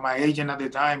 you know, my agent at the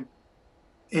time,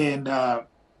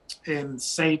 and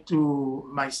say to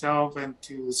myself and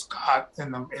to Scott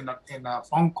in a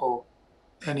phone call,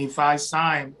 and if I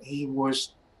signed, he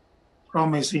was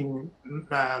promising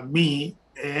me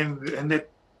and the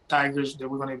Tigers that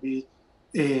we're going to be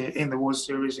in the World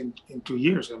Series in 2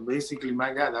 years. And basically,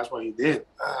 my God, that's what he did.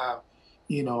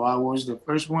 You know, I was the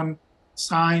first one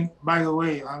signed. By the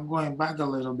way, I'm going back a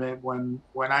little bit. When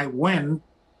I win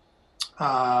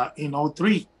in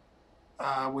 2003,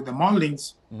 with the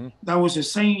Marlins. That was the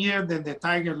same year that the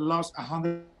Tigers lost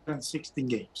 116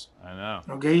 games. I know.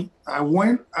 Okay, I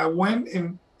went,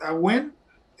 and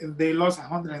they lost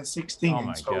 116. Oh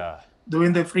my God.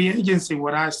 During the free agency,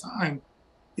 when I signed,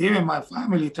 even my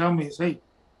family tell me, "Hey,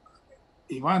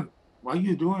 Iván, what are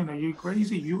you doing? Are you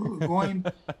crazy? You going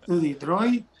to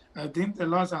Detroit? I think they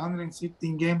lost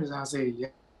 116 games." And I say,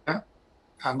 "Yeah,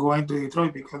 I'm going to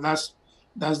Detroit because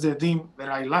that's the team that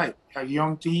I like. A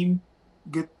young team,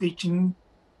 good pitching,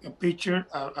 a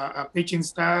pitching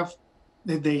staff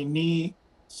that they need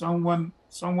someone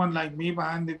like me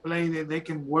behind the plate that they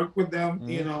can work with them.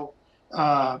 You know,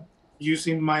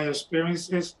 using my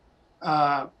experiences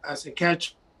as a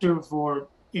catcher for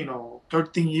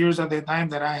 13 years at the time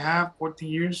that I have, 14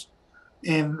 years,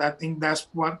 and I think that's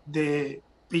what the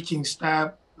pitching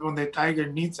staff on the Tiger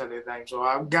needs at the time. So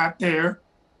I got there,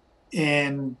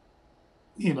 and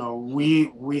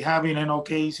we having an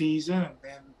okay season, and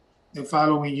then the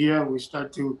following year we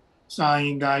start to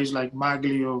sign guys like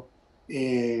Maglio,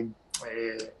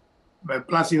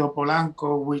 Plácido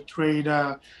Polanco. We trade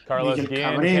Carlos Miguel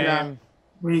Guillen Cabrera, came.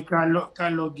 we Carlos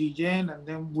Guillen, and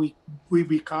then we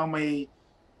become a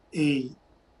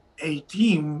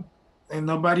team, and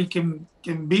nobody can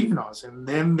beat us. And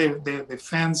then the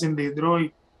fans in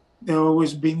Detroit, they've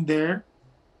always been there.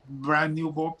 Brand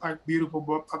new ballpark, beautiful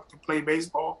ballpark to play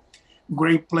baseball,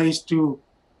 great place to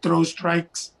throw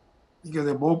strikes because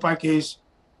the ballpark is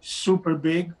super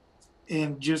big,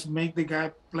 and just make the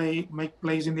guy make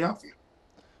plays in the outfield.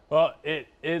 Well, it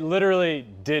literally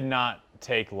did not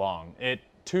take long.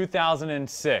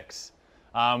 2006,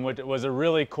 which was a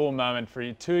really cool moment for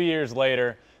you. 2 years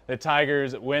later, the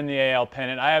Tigers win the AL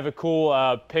pennant. I have a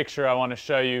cool picture I want to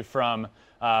show you from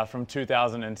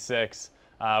 2006,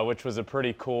 which was a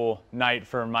pretty cool night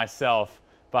for myself,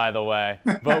 by the way.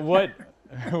 But what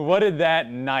did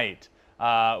that night,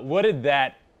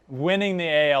 winning the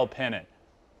AL pennant,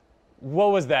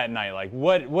 what was that night like?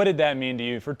 What did that mean to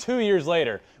you for 2 years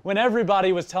later when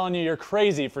everybody was telling you you're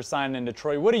crazy for signing in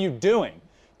Detroit? What are you doing?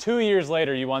 2 years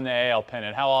later, you won the AL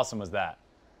pennant. How awesome was that?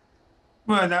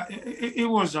 Well, it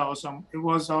was awesome. It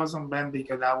was awesome, Ben,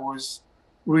 because that was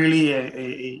really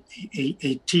a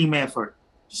team effort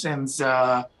since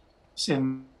that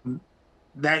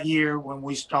year when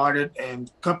we started, and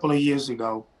a couple of years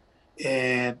ago.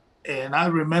 And I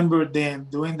remember then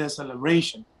doing the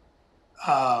celebration.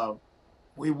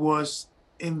 We was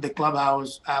in the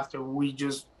clubhouse after we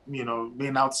just,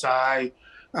 been outside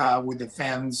with the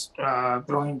fans,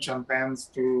 throwing champagnes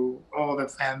to all the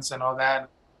fans and all that.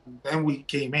 And then we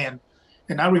came in.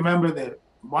 And I remember that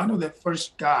one of the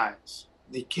first guys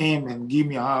that came and gave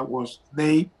me a hug was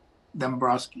Dave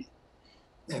Dombrowski.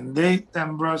 And Dave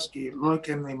Dombrowski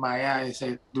looking in my eye and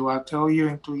said, "Do I tell you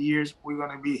in 2 years we're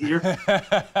going to be here?"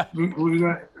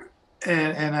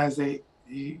 And I say,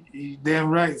 you damn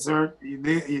right, sir. You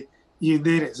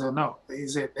did it. So no, he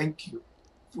said, "Thank you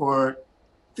for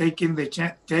taking the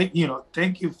chance.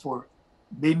 Thank you for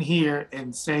being here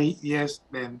and say yes.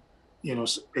 Then,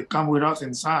 come with us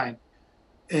and sign."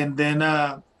 And then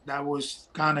that was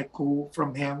kind of cool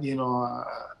from him.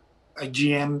 A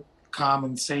GM come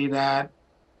and say that,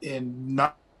 and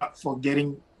not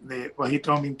forgetting what he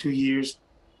told me in 2 years.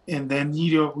 And then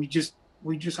we just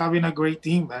having a great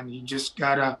team, and you just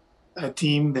got a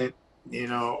team that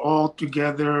all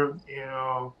together,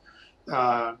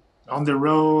 on the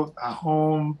road, at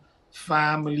home,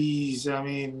 families. I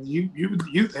mean,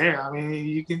 you there. I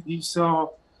mean, you saw,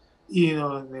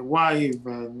 the wife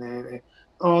and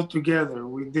all together.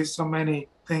 We did so many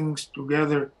things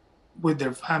together with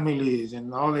their families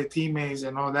and all the teammates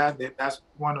and all that. That's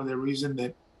one of the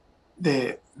reasons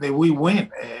that we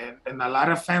win. And a lot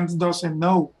of fans doesn't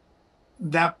know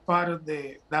that part of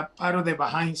the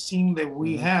behind scene that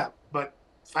we have. But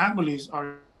families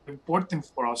are important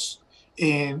for us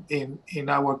in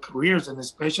our careers, and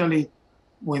especially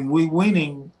when we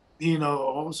winning,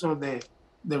 also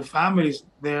their families,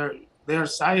 they're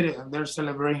excited and they're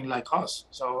celebrating like us.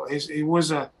 So it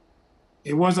was a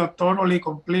totally,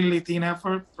 completely team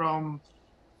effort from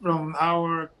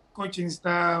our coaching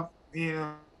staff,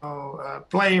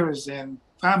 players and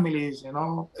families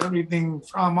and everything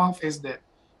from office, that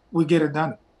we get it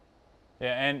done.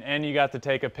 Yeah, and you got to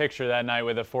take a picture that night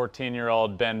with a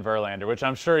 14-year-old Ben Verlander, which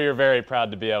I'm sure you're very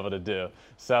proud to be able to do.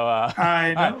 So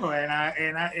I know,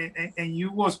 and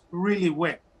you was really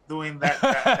wet doing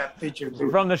that picture too.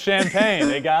 From the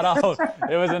champagne, it got out.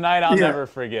 It was a night I'll never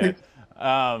forget.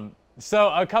 So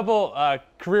a couple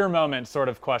career moment sort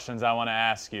of questions I want to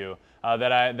ask you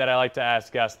that I like to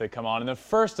ask guests that come on, and the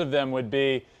first of them would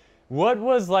be, What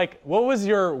was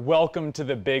your welcome to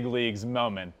the big leagues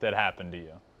moment that happened to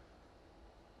you?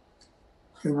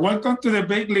 Welcome to the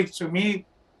big league to me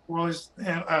was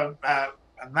a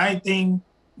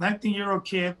 19-year-old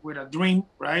kid with a dream,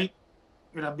 right?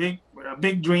 With a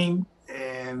big dream,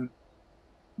 and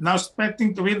not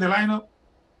expecting to be in the lineup,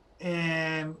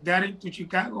 and got into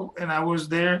Chicago, and I was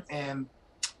there, and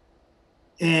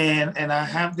I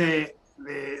have the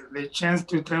chance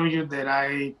to tell you that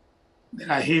I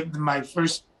hit my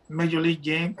first major league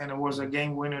game, and it was a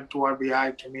game winner to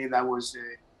RBI. To me, that was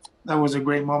a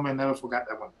great moment. Never forgot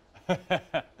that one.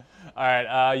 All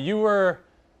right, you were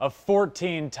a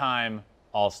 14-time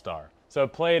All-Star, so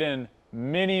played in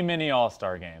many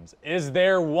All-Star games. Is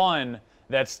there one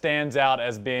that stands out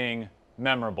as being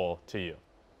memorable to you?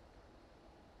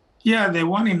 Yeah, the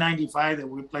one in '95 that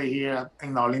we play here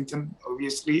in Arlington.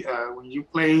 Obviously, when you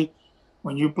play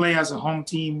as a home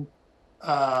team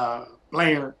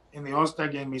player in the All-Star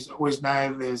game, it's always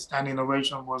nice. The standing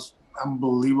ovation was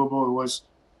unbelievable.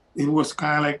 It was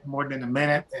kind of like more than a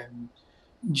minute, and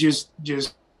just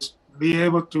be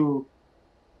able to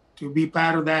be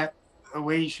part of that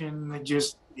ovation.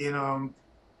 Just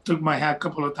took my hat a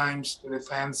couple of times to the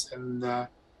fans, and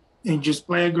just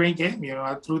play a great game.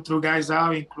 I threw guys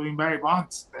out, including Barry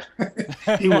Bonds.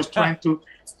 He was trying to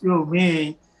steal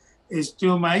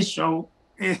my show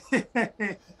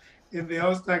in the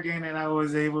All-Star game, and I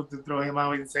was able to throw him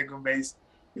out in second base.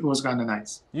 It was kind of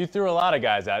nice. You threw a lot of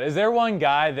guys out. Is there one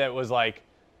guy that was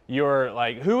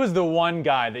who was the one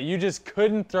guy that you just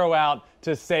couldn't throw out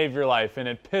to save your life and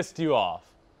it pissed you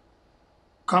off?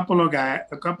 A couple of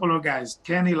guys,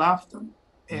 Kenny Lofton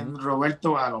and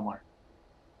Roberto Alomar.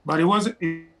 But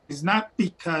it's not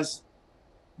because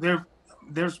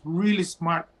there's really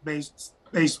smart base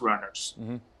runners.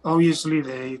 Mm-hmm. Obviously,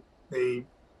 they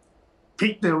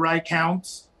pick the right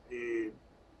counts,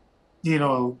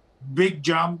 big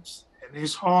jumps, and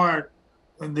it's hard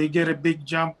when they get a big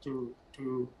jump to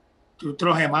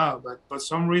throw him out. But for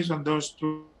some reason, those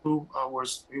two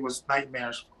it was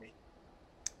nightmares for me.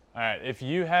 All right, if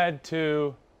you had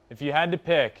to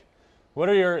pick, what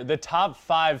are the top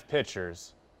 5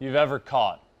 pitchers you've ever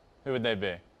caught? Who would they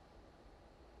be?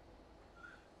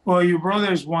 Well, your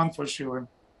brother is one for sure.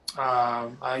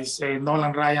 I say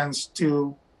Nolan Ryan's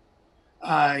 2.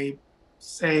 I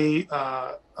say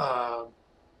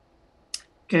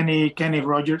Kenny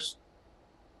Rogers.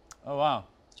 Oh wow.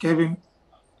 Kevin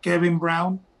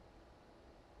Brown,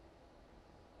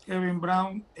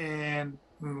 and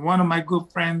one of my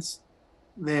good friends.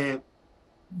 A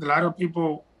lot of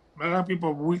people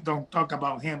we don't talk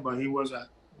about him, but he was a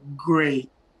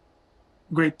great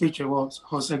pitcher. Was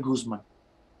Jose Guzman.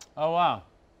 Oh wow,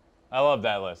 I love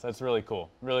that list. That's really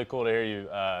cool. Really cool to hear you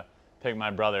pick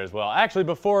my brother as well. Actually,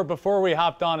 before we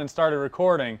hopped on and started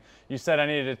recording, you said I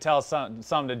needed to tell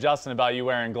something to Justin about you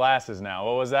wearing glasses now.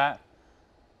 What was that?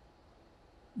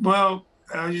 Well,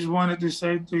 I just wanted to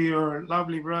say to your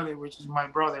lovely brother, which is my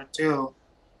brother too,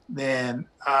 then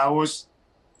I was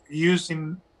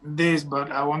using this,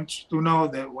 but I want you to know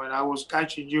that when I was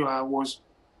catching you, I was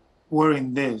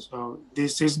wearing this. So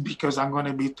this is because I'm going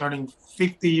to be turning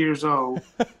 50 years old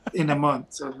in a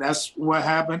month. So that's what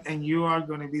happened, and you are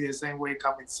going to be the same way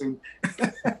coming soon.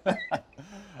 All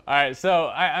right, so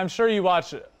I'm sure you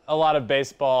watch a lot of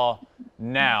baseball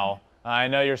now. I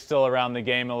know you're still around the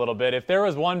game a little bit. If there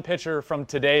was one pitcher from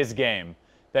today's game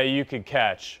that you could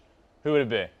catch, who would it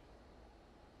be?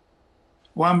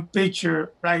 One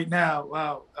pitcher right now,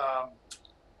 well,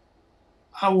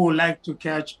 I would like to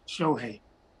catch Shohei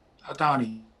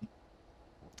Ohtani.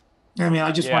 I mean,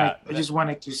 I just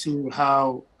wanted to see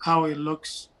how it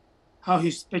looks, how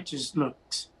his pitches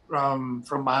looks from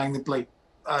behind the plate.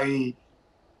 I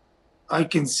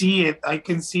can see it. I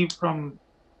can see from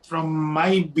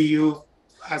my view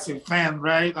as a fan,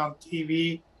 right, on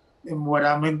TV, and what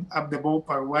I'm in at the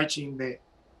ballpark watching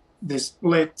the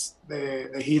splits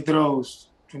that he throws.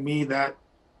 To me, that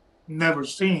never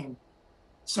seen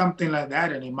something like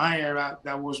that. And in my era,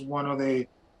 that was one of the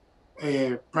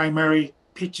primary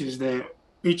pitches that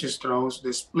pitches throws,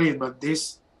 the split. But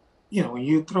this, when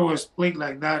you throw a split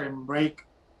like that and break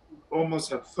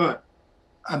almost a foot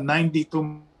at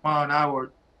 92 mile an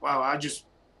hour, wow, I just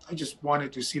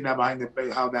wanted to see that behind the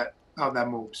plate, how that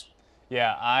moves.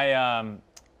 Yeah,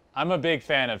 I'm a big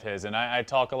fan of his, and I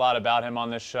talk a lot about him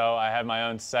on this show. I have my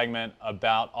own segment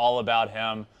all about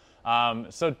him.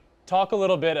 So talk a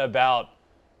little bit about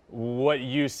what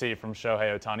you see from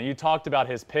Shohei Ohtani. You talked about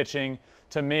his pitching.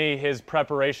 To me, his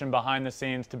preparation behind the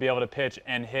scenes to be able to pitch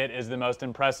and hit is the most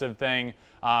impressive thing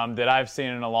that I've seen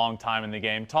in a long time in the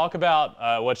game. Talk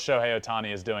about what Shohei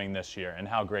Ohtani is doing this year and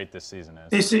how great this season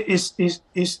is.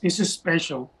 It's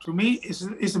special. To me,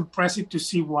 it's impressive to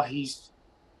see what he's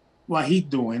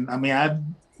doing. I mean, I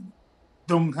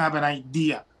don't have an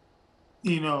idea,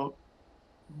 the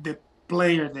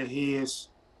player that he is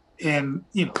and,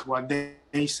 what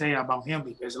they say about him,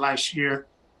 because last year,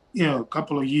 a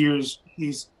couple of years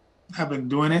he's have been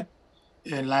doing it.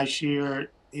 And last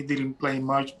year he didn't play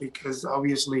much because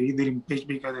obviously he didn't pitch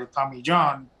because of Tommy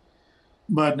John.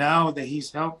 But now that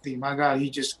he's healthy, my God, he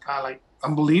just kind of like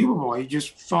unbelievable. He's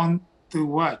just fun to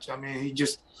watch. I mean, he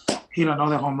just hit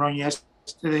another home run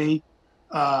yesterday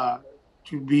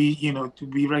to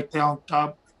be right there on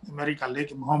top American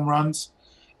League in home runs.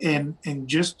 And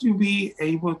just to be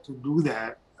able to do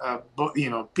that, but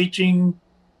pitching,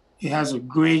 he has a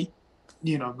great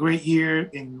year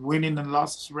in winning and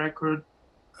losses record,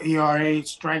 ERA,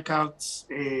 strikeouts,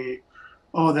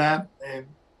 all that, and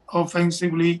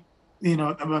offensively,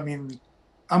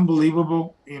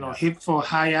 unbelievable. Hit for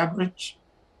high average,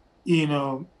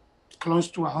 close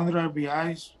to 100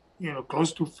 RBIs,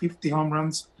 close to 50 home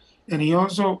runs, and he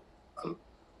also.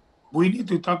 We need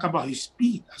to talk about his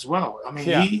speed as well. I mean,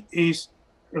 He is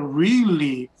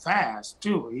really fast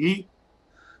too.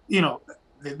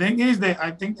 The thing is that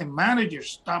I think the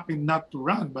manager's stopping not to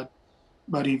run, but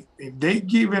if they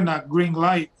give him a green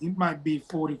light, it might be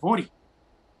 40-40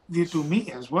 due to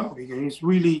me as well, because he's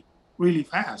really, really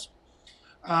fast.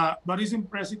 But it's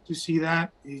impressive to see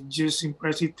that. It's just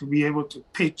impressive to be able to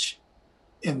pitch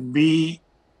and be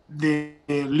the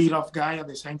leadoff guy at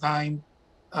the same time.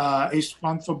 It's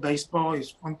fun for baseball.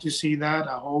 It's fun to see that.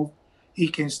 I hope he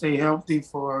can stay healthy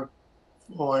for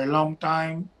a long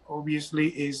time. Obviously,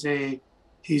 he's a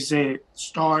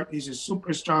star. He's a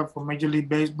superstar for Major League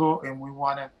Baseball, and we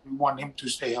want him to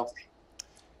stay healthy.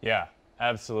 Yeah,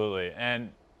 absolutely.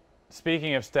 And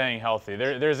speaking of staying healthy,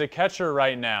 there's a catcher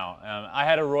right now. I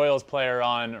had a Royals player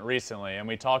on recently, and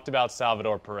we talked about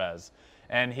Salvador Perez.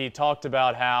 And he talked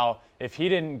about how if he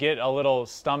didn't get a little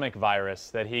stomach virus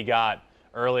that he got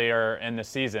earlier in the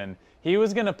season, he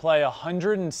was going to play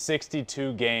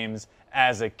 162 games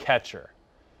as a catcher.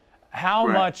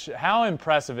 How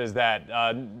impressive is that?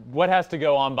 What has to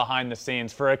go on behind the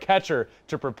scenes for a catcher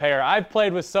to prepare? I've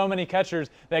played with so many catchers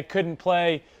that couldn't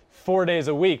play 4 days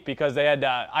a week because they had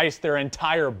to ice their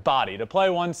entire body. To play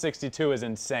 162 is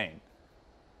insane.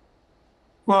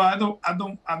 Well, I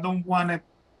don't want to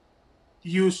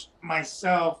use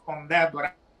myself on that, but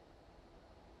it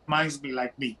reminds me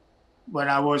like me. When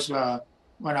I was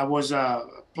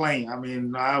playing, I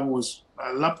mean, I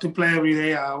love to play every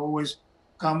day. I always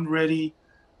come ready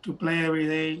to play every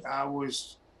day. I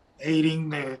was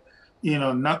hating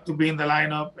not to be in the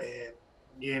lineup,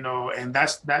 and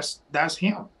that's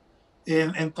him.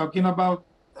 And talking about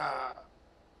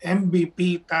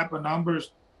MVP type of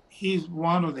numbers, he's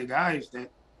one of the guys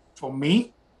that, for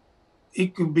me,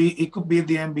 it could be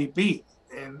the MVP,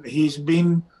 and he's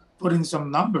been putting some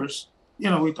numbers.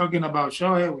 We're talking about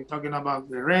Shohei, we're talking about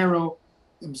Guerrero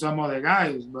and some other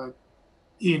guys, but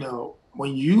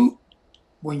when you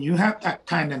have that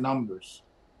kind of numbers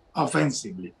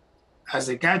offensively as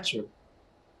a catcher,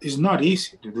 it's not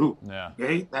easy to do. Yeah.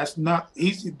 Okay, that's not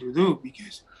easy to do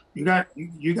because you got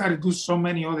to do so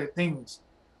many other things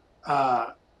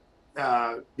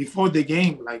before the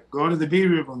game, like go to the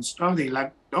video and study,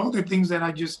 like all the things that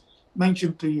I just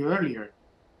mentioned to you earlier.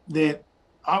 That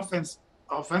offense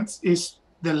is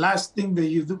the last thing that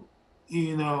you do,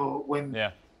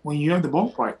 when you have the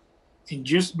ballpark, and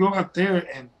just go out there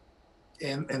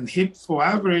and hit for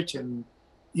average and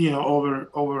over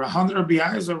 100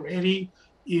 RBIs already,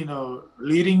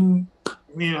 leading,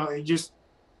 just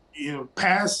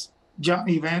pass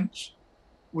Johnny Bench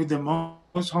with the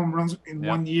most home runs in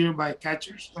 1 year by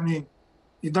catchers. I mean,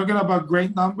 you're talking about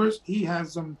great numbers. He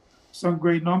has some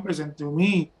great numbers, and to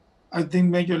me, I think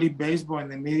Major League Baseball and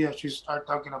the media should start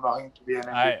talking about him to be an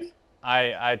MVP.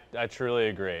 I truly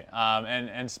agree.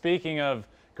 And speaking of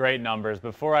great numbers,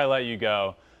 before I let you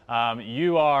go,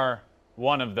 you are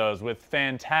one of those with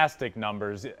fantastic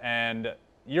numbers, and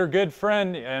your good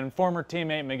friend and former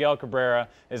teammate Miguel Cabrera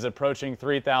is approaching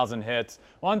 3,000 hits.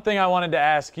 One thing I wanted to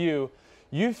ask you,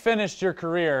 you finished your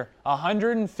career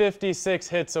 156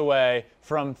 hits away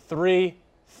from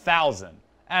 3,000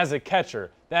 as a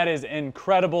catcher. That is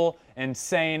incredible,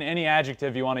 insane, any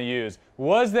adjective you want to use.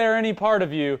 Was there any part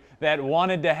of you that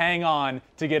wanted to hang on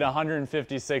to get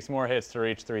 156 more hits to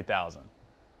reach 3,000?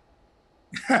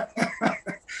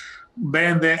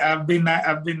 Ben, I've been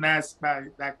asked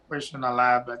that question a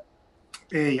lot, but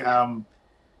hey,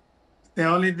 the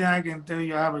only thing I can tell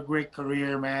you, I have a great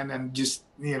career, man, and just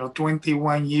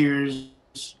 21 years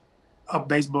of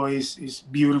baseball is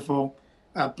beautiful.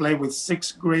 I played with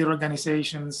 6 great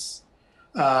organizations.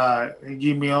 They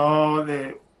give me all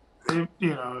the,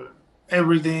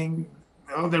 everything,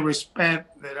 all the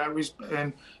respect that I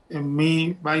respect, and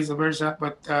me, vice versa.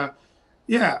 But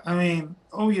yeah, I mean,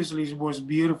 obviously it was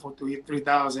beautiful to hit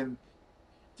 3,000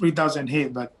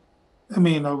 hit, but I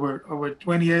mean, over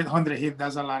 2,800 hit.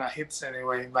 That's a lot of hits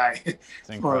anyway. By It's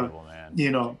incredible,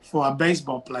 man. For a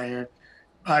baseball player.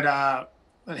 But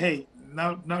hey,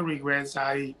 no regrets.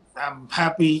 I'm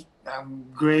happy. I'm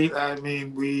great. I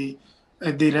mean,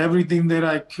 I did everything that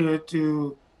I could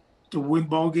to win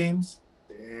ball games,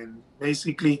 and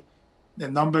basically, the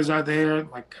numbers are there.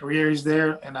 My career is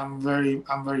there, and I'm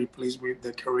very pleased with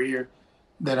the career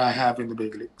that I have in the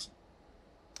big leagues.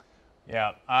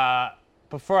 Yeah.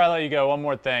 Before I let you go, one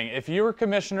more thing. If you were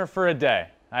commissioner for a day,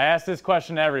 I asked this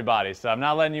question to everybody, so I'm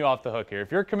not letting you off the hook here.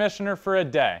 If you're commissioner for a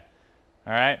day,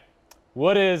 all right,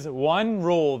 what is one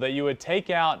rule that you would take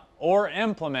out or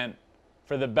implement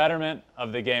for the betterment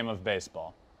of the game of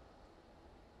baseball?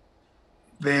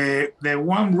 The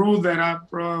one rule that I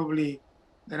probably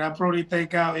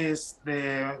take out is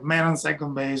the man on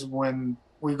second base when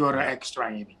we go to extra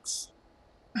innings.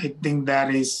 I think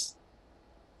that is.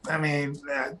 I mean,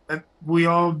 we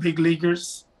all big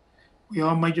leaguers, we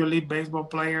all Major League Baseball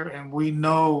player, and we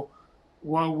know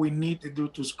what we need to do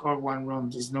to score 1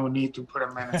 run. There's no need to put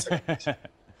a man in second base.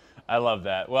 I love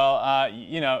that. Well,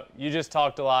 you just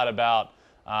talked a lot about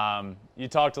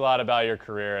your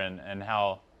career and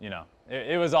how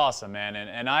it was awesome, man.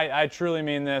 And I truly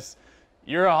mean this.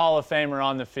 You're a Hall of Famer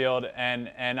on the field, and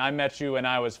I met you when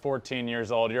I was 14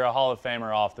 years old. You're a Hall of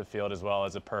Famer off the field as well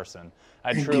as a person.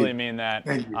 I truly mean that.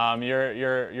 Thank you.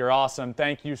 You're awesome.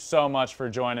 Thank you so much for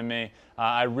joining me.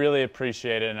 I really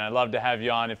appreciate it, and I'd love to have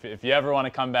you on. If you ever want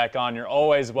to come back on, you're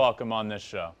always welcome on this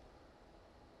show.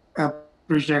 I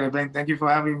appreciate it, Ben. Thank you for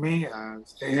having me.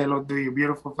 Say hello to your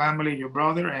beautiful family, your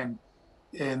brother,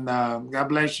 and God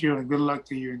bless you, and good luck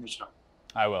to you in the show.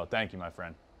 I will. Thank you, my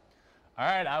friend. All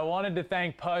right, I wanted to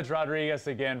thank Pudge Rodríguez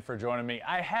again for joining me.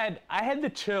 I had the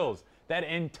chills that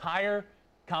entire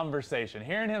conversation,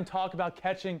 hearing him talk about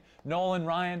catching Nolan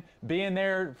Ryan, being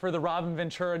there for the Robin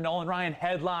Ventura Nolan Ryan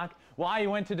headlock, why he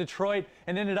went to Detroit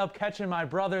and ended up catching my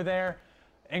brother there.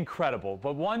 Incredible.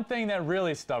 But one thing that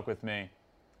really stuck with me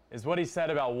is what he said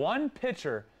about one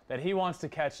pitcher that he wants to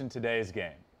catch in today's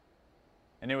game.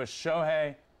 And it was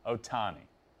Shohei Ohtani.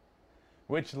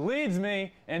 Which leads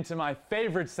me into my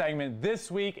favorite segment this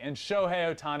week in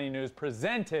Shohei Ohtani News,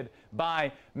 presented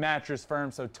by Mattress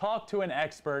Firm. So talk to an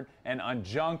expert and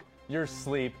unjunk your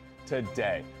sleep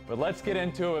today. But let's get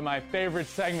into it with my favorite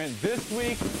segment this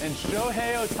week in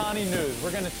Shohei Ohtani News.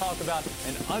 We're going to talk about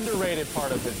an underrated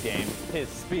part of his game, his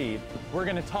speed. We're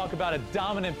going to talk about a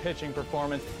dominant pitching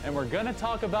performance, and we're going to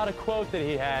talk about a quote that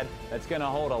he had that's going to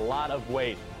hold a lot of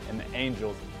weight in the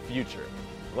Angels' future.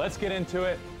 Let's get into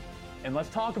it. And let's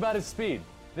talk about his speed.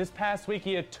 This past week,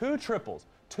 he had 2 triples,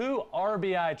 2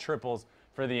 RBI triples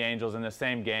for the Angels in the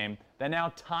same game that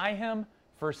now tie him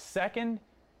for second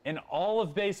in all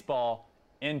of baseball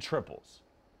in triples.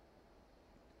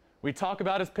 We talk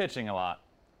about his pitching a lot.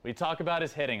 We talk about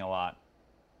his hitting a lot.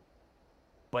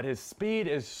 But his speed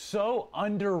is so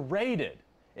underrated.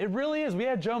 It really is. We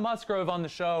had Joe Musgrove on the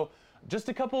show just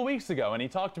a couple of weeks ago, and he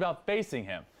talked about facing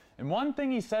him. And one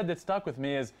thing he said that stuck with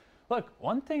me is, look,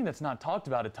 one thing that's not talked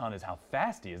about a ton is how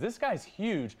fast he is. This guy's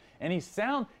huge, and he's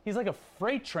like a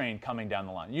freight train coming down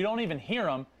the line. You don't even hear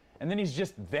him, and then he's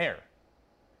just there.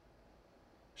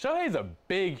 Shohei's a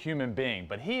big human being,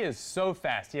 but he is so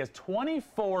fast. He has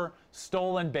 24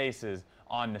 stolen bases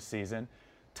on the season,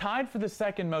 tied for the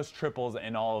second most triples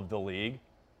in all of the league.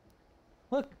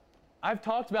 Look, I've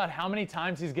talked about how many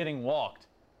times he's getting walked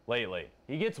lately.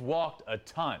 He gets walked a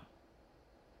ton.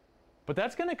 But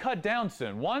that's going to cut down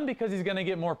soon. 1, because he's going to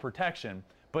get more protection.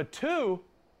 But 2,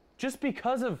 just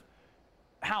because of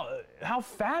how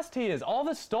fast he is. All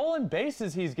the stolen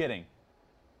bases he's getting.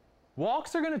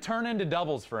 Walks are going to turn into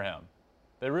doubles for him.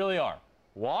 They really are.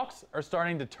 Walks are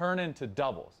starting to turn into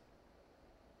doubles.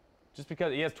 Just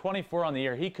because he has 24 on the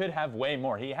year, he could have way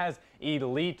more. He has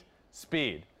elite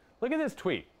speed. Look at this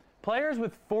tweet. Players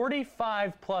with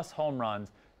 45-plus home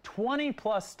runs,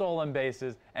 20-plus stolen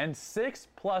bases, and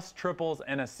 6-plus triples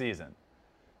in a season.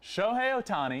 Shohei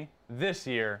Ohtani this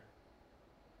year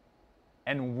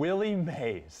and Willie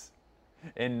Mays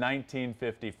in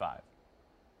 1955.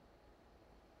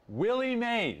 Willie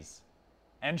Mays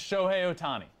and Shohei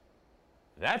Ohtani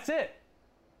That's it.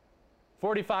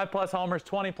 45-plus homers,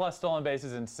 20-plus stolen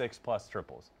bases, and 6-plus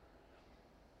triples.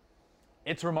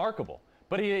 It's remarkable.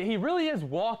 But he really is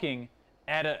walking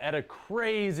at a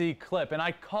crazy clip. And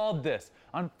I called this,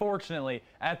 unfortunately,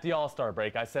 at the All-Star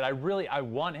break. I said, I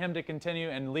want him to continue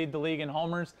and lead the league in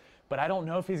homers, but I don't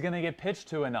know if he's going to get pitched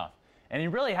to enough. And he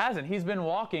really hasn't. He's been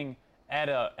walking at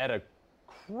a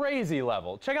crazy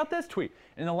level. Check out this tweet.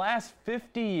 In the last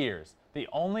 50 years, the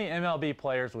only MLB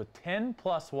players with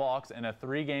 10-plus walks in a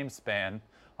 3-game span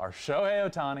are Shohei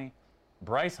Ohtani,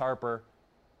 Bryce Harper,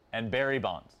 and Barry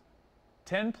Bonds.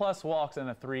 10-plus walks in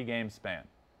a 3-game span.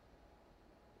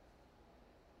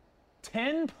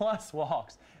 10-plus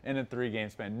walks in a 3-game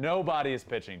span. Nobody is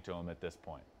pitching to him at this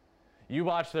point. You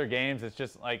watch their games, it's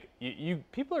just like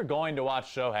people are going to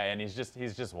watch Shohei, and he's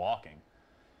just walking.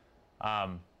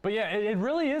 But yeah, it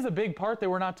really is a big part that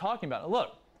we're not talking about.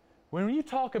 Look, when you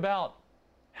talk about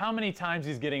how many times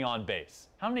he's getting on base,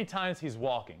 how many times he's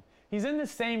walking, he's in the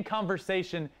same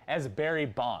conversation as Barry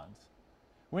Bonds.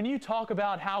 When you talk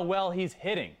about how well he's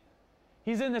hitting,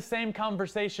 he's in the same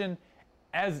conversation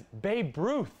as Babe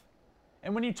Ruth.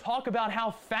 And when you talk about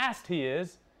how fast he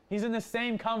is, he's in the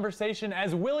same conversation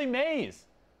as Willie Mays.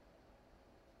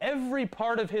 Every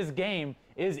part of his game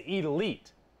is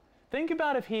elite. Think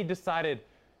about if he decided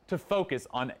to focus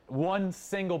on one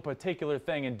single particular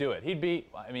thing and do it.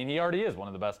 He already is one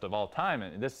of the best of all time,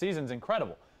 and this season's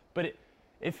incredible. But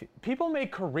if people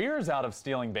make careers out of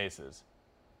stealing bases,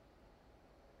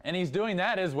 and he's doing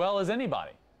that as well as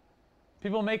anybody.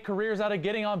 People make careers out of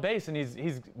getting on base, and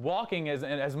he's walking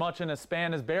as much in a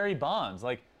span as Barry Bonds.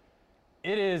 Like,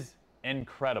 it is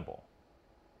incredible.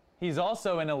 He's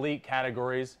also in elite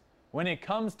categories when it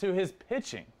comes to his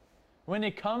pitching, when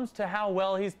it comes to how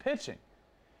well he's pitching.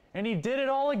 And he did it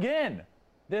all again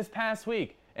this past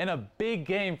week in a big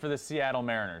game for the Seattle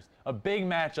Mariners, a big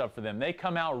matchup for them. They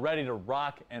come out ready to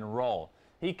rock and roll.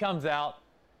 He comes out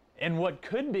in what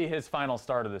could be his final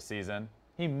start of the season.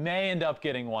 He may end up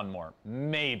getting one more,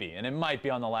 maybe, and it might be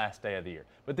on the last day of the year.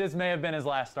 But this may have been his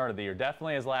last start of the year,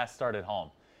 definitely his last start at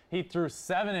home. He threw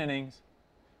 7 innings,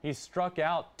 he struck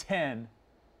out 10,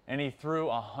 and he threw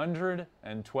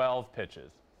 112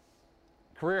 pitches.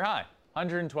 Career high,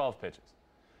 112 pitches.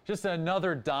 Just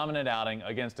another dominant outing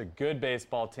against a good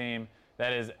baseball team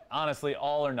that is honestly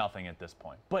all or nothing at this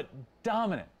point. But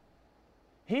dominant.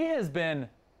 He has been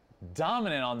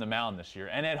dominant on the mound this year,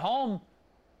 and at home,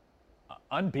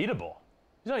 unbeatable.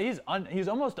 He's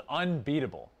almost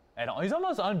unbeatable. He's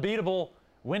almost unbeatable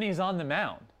when he's on the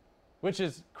mound, which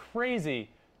is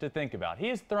crazy to think about.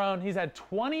 He's had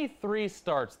 23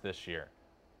 starts this year.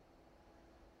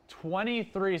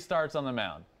 23 starts on the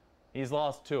mound. He's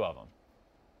lost 2 of them.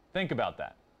 Think about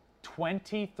that.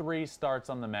 23 starts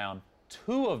on the mound.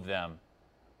 2 of them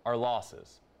are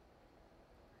losses.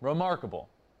 Remarkable.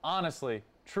 Honestly,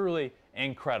 truly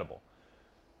incredible.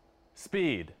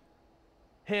 Speed,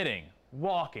 hitting,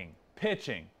 walking,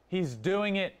 pitching. He's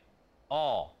doing it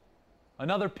all.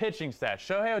 Another pitching stat.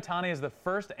 Shohei Ohtani is the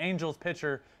first Angels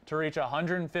pitcher to reach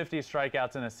 150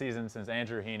 strikeouts in a season since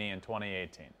Andrew Heaney in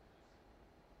 2018.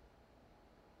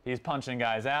 He's punching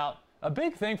guys out. A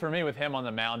big thing for me with him on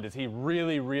the mound is he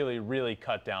really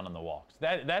cut down on the walks.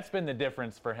 That's been the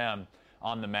difference for him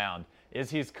on the mound, is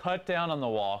he's cut down on the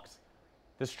walks.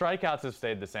 The strikeouts have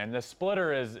stayed the same. The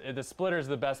splitter is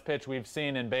the best pitch we've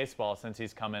seen in baseball since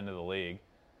he's come into the league.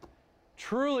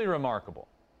 Truly remarkable.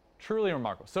 Truly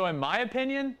remarkable. So in my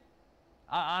opinion,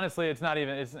 honestly, it's not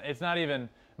even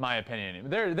my opinion.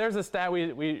 There's a stat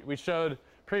we showed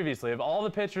previously of all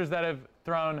the pitchers that have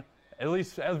thrown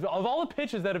of all the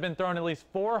pitches that have been thrown at least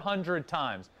 400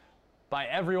 times by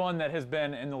everyone that has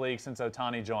been in the league since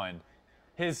Ohtani joined.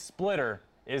 His splitter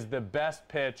is the best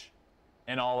pitch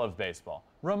in all of baseball.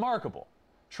 Remarkable.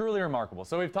 Truly remarkable.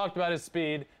 So we've talked about his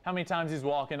speed, how many times he's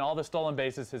walking, all the stolen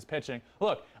bases, his pitching.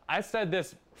 Look, I said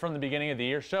this from the beginning of the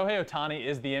year. Shohei Ohtani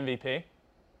is the MVP.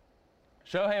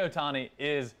 Shohei Ohtani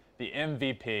is the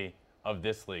MVP of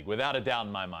this league, without a doubt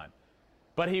in my mind.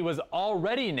 But he was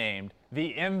already named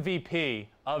the MVP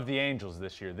of the Angels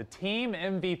this year, the team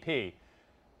MVP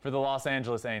for the Los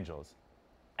Angeles Angels,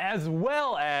 as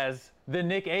well as the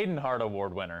Nick Adenhart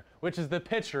Award winner, which is the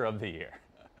pitcher of the year.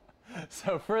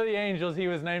 So for the Angels, he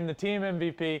was named the team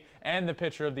MVP and the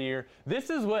pitcher of the year. This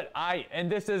is what and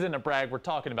this isn't a brag, we're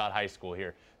talking about high school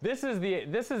here. This is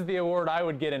the award I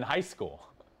would get in high school.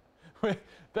 With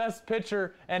best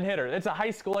pitcher and hitter. It's a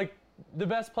high school, like the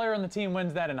best player on the team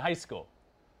wins that in high school.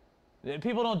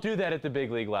 People don't do that at the big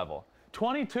league level.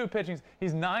 22 pitchings.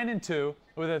 He's 9-2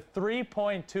 with a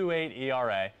 3.28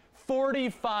 ERA,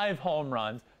 45 home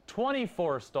runs,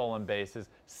 24 stolen bases,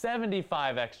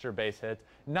 75 extra base hits,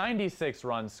 96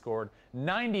 runs scored,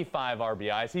 95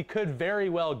 RBIs. He could very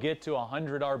well get to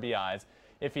 100 RBIs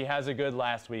if he has a good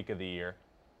last week of the year.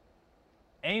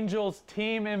 Angels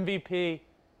team MVP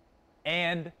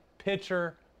and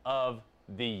pitcher of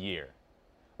the year.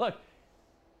 Look,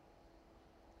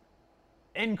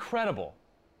 incredible.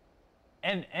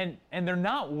 And they're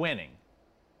not winning.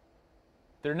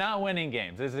 They're not winning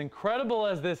games. As incredible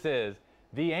as this is,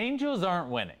 the Angels aren't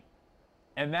winning.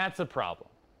 And that's a problem.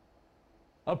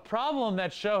 A problem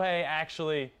that Shohei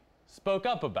actually spoke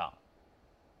up about.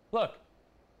 Look,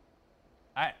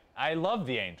 I love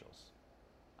the Angels.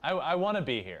 I want to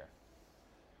be here.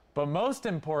 But most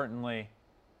importantly,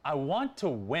 I want to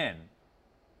win.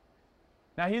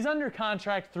 Now, he's under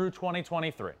contract through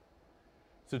 2023.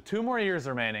 So 2 more years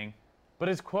remaining. But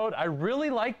his quote, I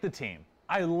really like the team.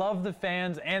 I love the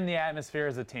fans and the atmosphere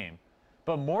as a team.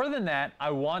 But more than that, I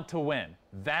want to win.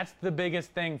 That's the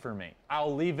biggest thing for me.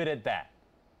 I'll leave it at that.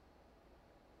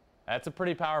 That's a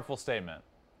pretty powerful statement.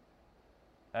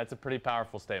 That's a pretty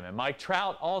powerful statement. Mike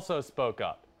Trout also spoke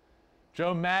up.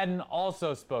 Joe Madden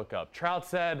also spoke up. Trout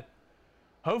said,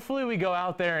 hopefully we go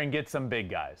out there and get some big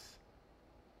guys.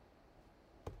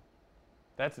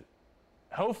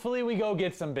 Hopefully we go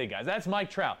get some big guys. That's Mike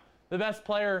Trout, the best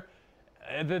player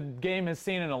the game has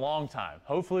seen in a long time.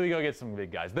 Hopefully we go get some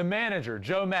big guys. The manager,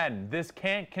 Joe Madden, this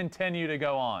can't continue to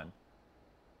go on.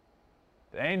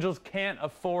 The Angels can't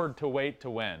afford to wait to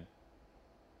win.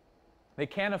 They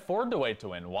can't afford to wait to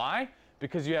win. Why?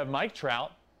 Because you have Mike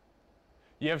Trout,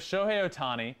 you have Shohei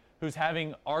Ohtani, who's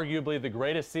having arguably the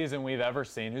greatest season we've ever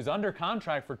seen, who's under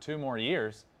contract for 2 more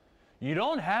years. You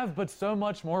don't have but so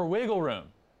much more wiggle room.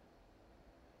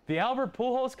 The Albert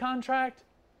Pujols contract,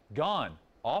 gone,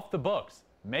 off the books.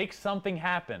 Make something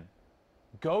happen.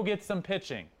 Go get some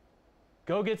pitching.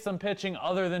 Go get some pitching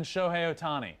other than Shohei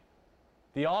Ohtani.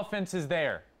 The offense is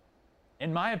there.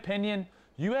 In my opinion,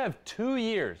 you have 2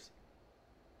 years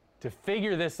to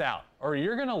figure this out, or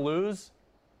you're going to lose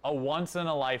a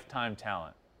once-in-a-lifetime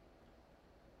talent.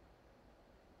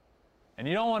 And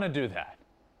you don't want to do that,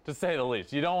 to say the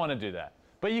least. You don't want to do that.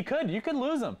 But you could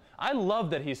lose him. I love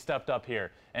that he stepped up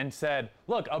here and said,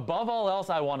 look, above all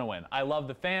else, I want to win. I love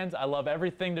the fans. I love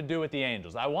everything to do with the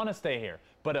Angels. I want to stay here.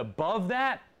 But above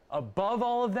that, above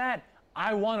all of that,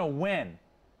 I want to win.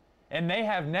 And they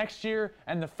have next year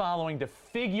and the following to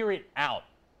figure it out.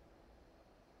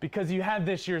 Because you have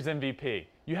this year's MVP.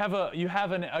 You have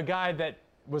a guy that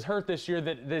was hurt this year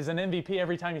that is an MVP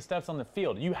every time he steps on the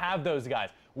field. You have those guys.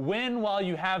 Win while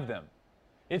you have them.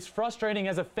 It's frustrating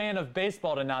as a fan of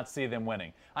baseball to not see them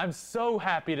winning. I'm so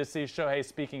happy to see Shohei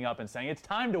speaking up and saying it's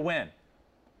time to win.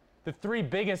 The 3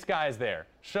 biggest guys there,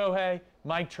 Shohei,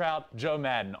 Mike Trout, Joe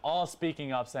Madden, all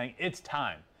speaking up saying it's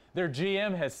time. Their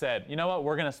GM has said, you know what,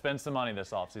 we're going to spend some money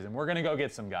this offseason. We're going to go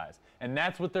get some guys. And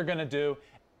that's what they're going to do.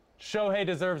 Shohei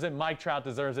deserves it. Mike Trout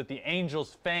deserves it. The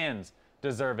Angels fans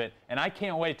deserve it. And I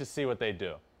can't wait to see what they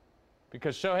do.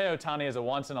 Because Shohei Ohtani is a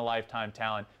once-in-a-lifetime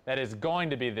talent that is going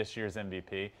to be this year's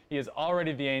MVP. He is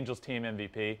already the Angels team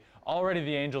MVP, already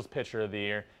the Angels pitcher of the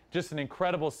year. Just an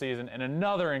incredible season and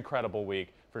another incredible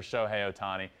week for Shohei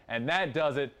Ohtani. And that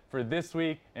does it for this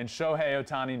week in Shohei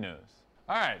Ohtani news.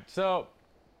 All right, so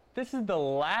this is the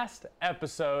last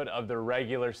episode of the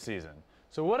regular season.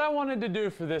 So what I wanted to do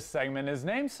for this segment is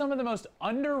name some of the most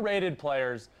underrated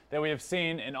players that we have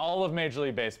seen in all of Major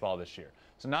League Baseball this year.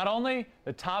 So not only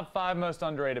the top 5 most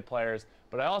underrated players,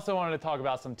 but I also wanted to talk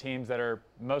about some teams that are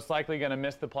most likely going to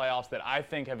miss the playoffs that I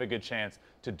think have a good chance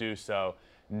to do so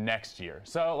next year.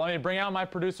 So let me bring out my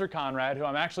producer, Conrad, who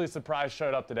I'm actually surprised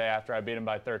showed up today after I beat him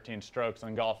by 13 strokes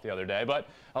on golf the other day. But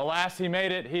alas, he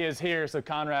made it. He is here. So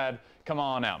Conrad, come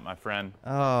on out, my friend.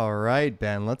 All right,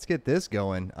 Ben, let's get this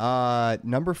going.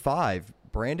 Number 5,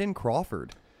 Brandon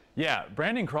Crawford. Yeah,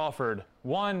 Brandon Crawford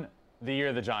won the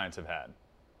year the Giants have had.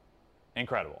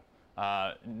 Incredible.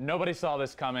 Nobody saw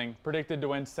this coming. Predicted to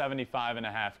win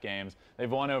 75.5 games.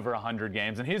 They've won over 100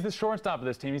 games. And he's the shortstop of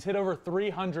this team. He's hit over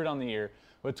 300 on the year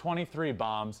with 23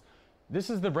 bombs. This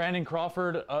is the Brandon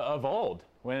Crawford of old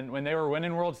when they were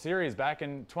winning World Series back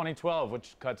in 2012,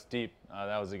 which cuts deep.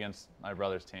 That was against my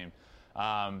brother's team.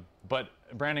 But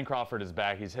Brandon Crawford is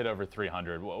back. He's hit over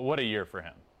 300. What a year for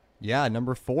him. Yeah,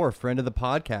 number 4, friend of the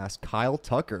podcast, Kyle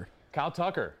Tucker. Kyle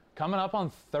Tucker coming up on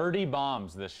 30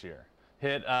 bombs this year.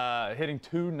 Hitting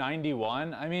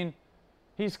 291. I mean,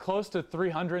 he's close to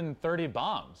 330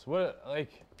 bombs.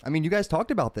 I mean, you guys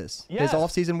talked about this. Yes. His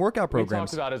off-season workout programs. We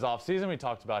talked about his off-season. We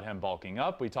talked about him bulking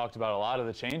up. We talked about a lot of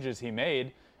the changes he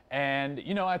made. And,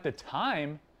 you know, at the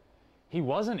time, he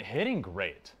wasn't hitting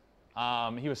great.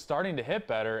 He was starting to hit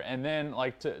better. And then,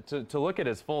 like, to look at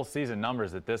his full season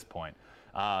numbers at this point,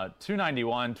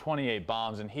 291, 28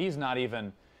 bombs, and he's not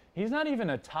even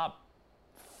a top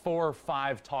 4 or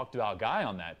 5 talked about guy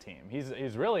on that team.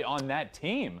 He's really on that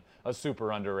team a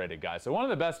super underrated guy. So one of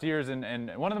the best years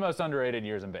and one of the most underrated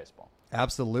years in baseball.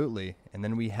 Absolutely. And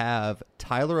then we have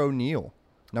Tyler O'Neill,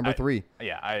 number 3.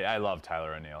 I love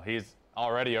Tyler O'Neill. He's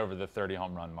already over the 30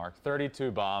 home run mark,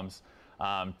 32 bombs,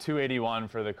 281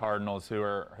 for the Cardinals, who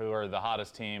are the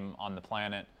hottest team on the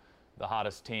planet, the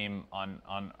hottest team on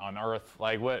Earth.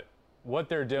 Like what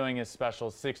they're doing is special.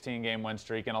 16-game win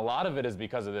streak, and a lot of it is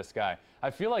because of this guy.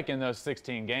 I feel like in those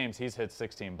 16 games, he's hit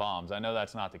 16 bombs. I know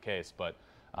that's not the case, but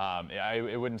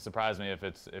it wouldn't surprise me if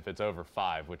it's over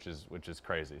 5, which is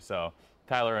crazy. So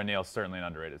Tyler O'Neill's certainly an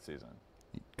underrated season.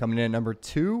 Coming in at number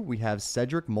 2, we have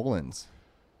Cedric Mullins.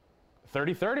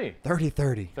 30-30.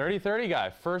 30-30. 30-30 guy.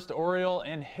 First Oriole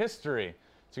in history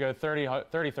to go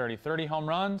 30-30. 30 home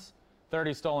runs,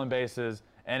 30 stolen bases,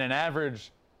 and an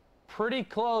average pretty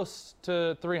close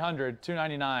to 300,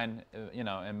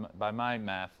 299, by my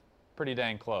math, pretty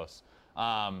dang close.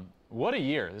 What a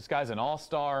year. This guy's an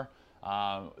all-star.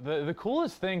 The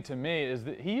coolest thing to me is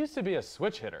that he used to be a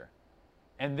switch hitter.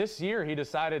 And this year he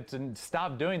decided to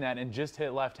stop doing that and just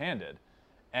hit left-handed.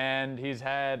 And he's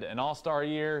had an all-star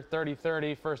year,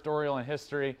 30-30, first Oriole in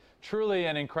history. Truly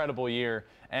an incredible year.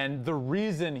 And the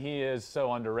reason he is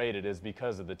so underrated is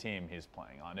because of the team he's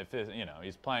playing on.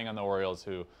 He's playing on the Orioles,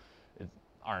 who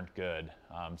aren't good,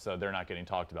 so they're not getting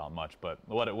talked about much. But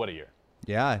what a year.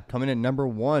 Yeah, coming in at number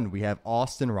 1, we have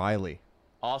Austin Riley.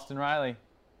 Austin Riley,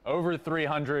 over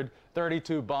 300,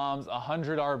 32 bombs,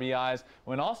 100 RBIs.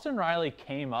 When Austin Riley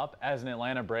came up as an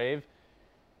Atlanta Brave,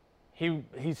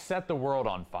 he set the world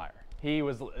on fire.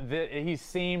 He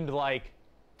seemed like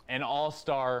an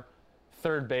all-star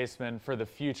third baseman for the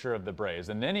future of the Braves.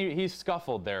 And then he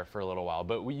scuffled there for a little while,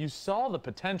 but you saw the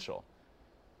potential.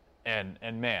 And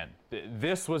man,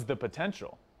 this was the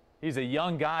potential. He's a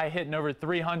young guy hitting over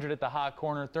 300 at the hot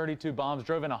corner, 32 bombs,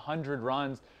 drove in 100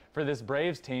 runs for this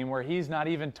Braves team where he's not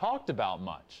even talked about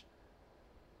much.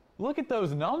 Look at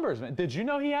those numbers, man. Did you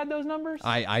know he had those numbers?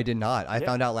 I did not. I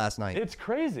found out last night. It's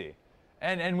crazy.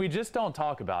 And we just don't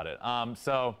talk about it.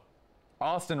 So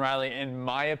Austin Riley, in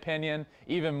my opinion,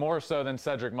 even more so than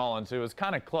Cedric Mullins, who was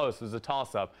kind of close, it was a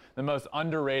toss-up, the most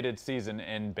underrated season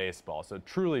in baseball. So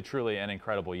truly, truly an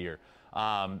incredible year.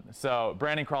 So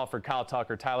Brandon Crawford, Kyle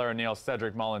Tucker, Tyler O'Neill,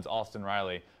 Cedric Mullins, Austin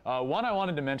Riley. One I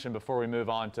wanted to mention before we move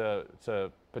on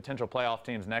to potential playoff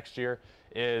teams next year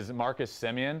is Marcus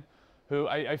Semien, who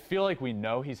I feel like we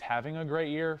know he's having a great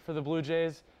year for the Blue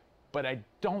Jays, but I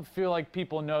don't feel like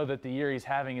people know that the year he's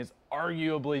having is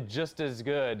arguably just as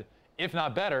good, if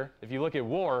not better, if you look at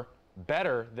WAR,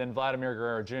 better than Vladimir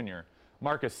Guerrero Jr.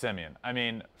 Marcus Semien. I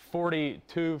mean,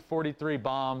 42, 43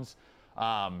 bombs.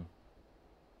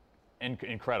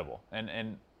 Incredible.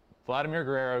 And Vladimir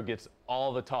Guerrero gets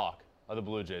all the talk of the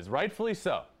Blue Jays. Rightfully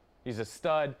so. He's a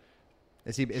stud.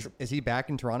 Is he back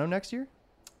in Toronto next year?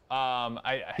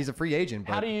 He's a free agent.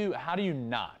 But... How do you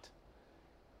not?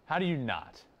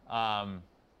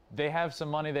 They have some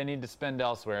money they need to spend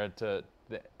elsewhere. It's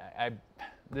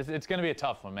going to be a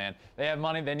tough one, man. They have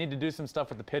money. They need to do some stuff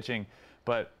with the pitching.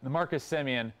 But the Marcus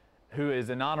Semien, who is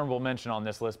an honorable mention on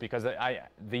this list because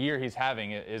the year he's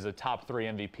having is a top 3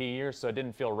 MVP year, so it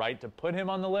didn't feel right to put him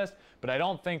on the list. But I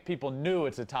don't think people knew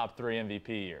it's a top 3 MVP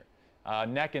year.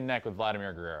 Neck and neck with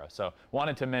Vladimir Guerrero. So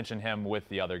wanted to mention him with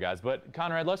the other guys. But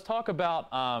Conrad, let's talk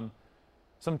about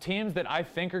some teams that I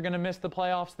think are going to miss the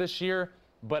playoffs this year,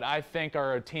 but I think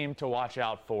are a team to watch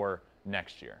out for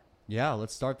next year. Yeah,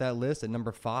 let's start that list at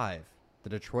number 5, the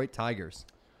Detroit Tigers.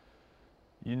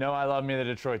 You know I love me the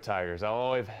Detroit Tigers.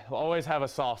 I'll always have a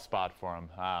soft spot for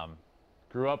them.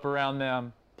 Grew up around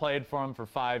them, played for them for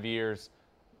 5 years.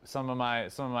 Some of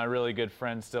my really good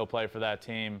friends still play for that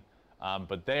team,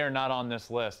 but they are not on this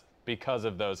list because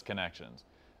of those connections.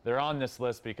 They're on this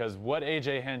list because what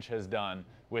A.J. Hinch has done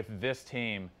with this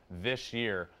team this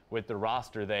year, with the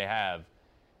roster they have,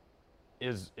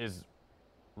 is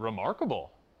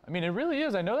remarkable. I mean, it really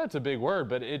is. I know that's a big word,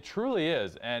 but it truly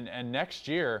is. And next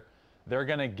year, they're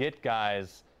going to get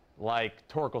guys like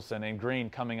Torkelson and Green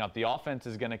coming up. The offense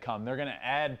is going to come. They're going to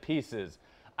add pieces.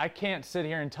 I can't sit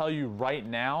here and tell you right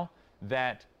now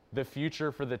that the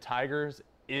future for the Tigers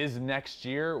is next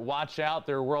year. Watch out,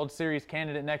 they're a World Series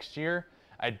candidate next year.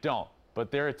 I don't,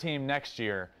 but they're a team next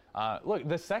year. Look,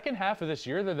 the second half of this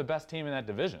year, they're the best team in that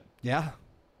division. Yeah.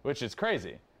 Which is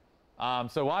crazy.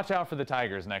 So watch out for the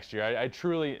Tigers next year. I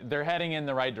truly, they're heading in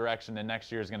the right direction, and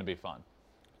next year is going to be fun.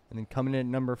 And then coming in at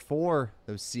number 4,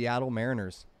 those Seattle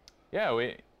Mariners. Yeah,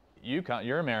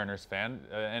 you're a Mariners fan.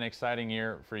 An exciting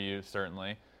year for you,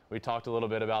 certainly. We talked a little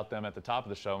bit about them at the top of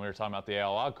the show when we were talking about the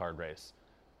AL wildcard race.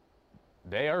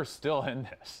 They are still in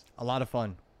this. A lot of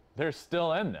fun. They're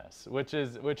still in this, which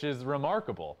is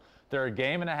remarkable. They're a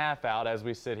game and a half out as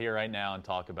we sit here right now and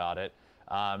talk about it.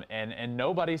 And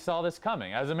nobody saw this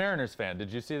coming. As a Mariners fan,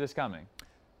 did you see this coming?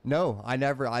 No, I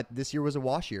never. This year was a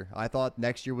wash year. I thought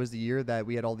next year was the year that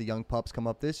we had all the young pups come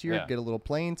up this year, get a little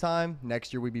playing time.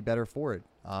 Next year we'd be better for it.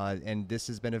 And this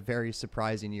has been a very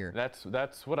surprising year.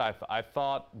 That's what I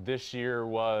thought this year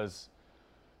was.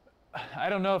 I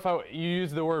don't know if you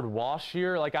use the word wash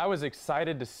year. Like, I was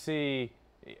excited to see.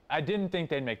 I didn't think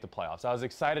they'd make the playoffs. I was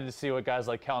excited to see what guys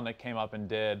like Kelenic came up and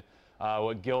did,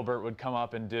 what Gilbert would come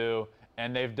up and do.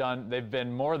 And they've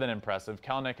been more than impressive.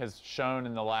 Kelenic has shown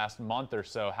in the last month or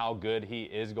so how good he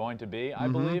is going to be, I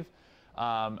believe.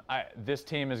 This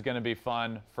team is going to be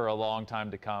fun for a long time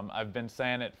to come. I've been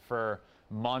saying it for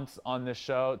months on this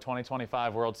show.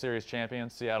 2025 World Series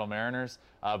champions, Seattle Mariners.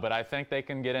 But I think they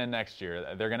can get in next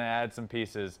year. They're going to add some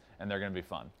pieces, and they're going to be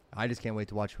fun. I just can't wait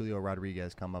to watch Julio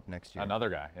Rodríguez come up next year. Another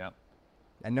guy, yeah.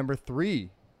 And number 3,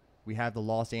 we have the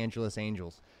Los Angeles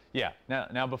Angels. Yeah.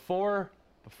 Now before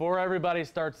everybody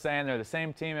starts saying they're the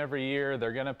same team every year,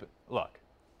 they're going to – look,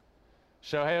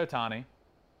 Shohei Ohtani,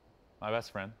 my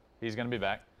best friend, he's going to be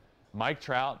back. Mike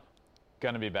Trout,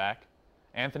 going to be back.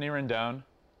 Anthony Rendon,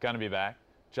 going to be back.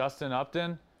 Justin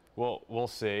Upton, we'll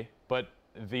see. But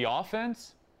the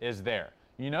offense is there.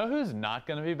 You know who's not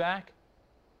going to be back?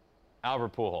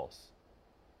 Albert Pujols.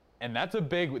 And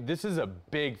this is a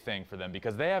big thing for them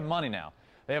because they have money now.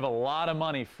 They have a lot of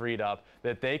money freed up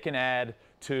that they can add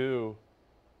to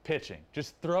pitching.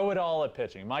 Just throw it all at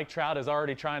pitching. Mike Trout is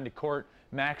already trying to court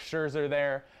Max Scherzer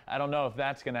there. I don't know if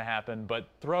that's going to happen, but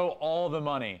throw all the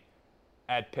money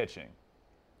at pitching.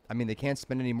 I mean, they can't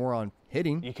spend any more on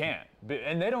hitting. You can't.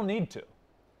 And they don't need to.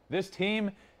 This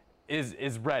team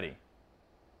is ready.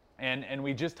 And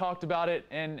we just talked about it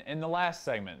in the last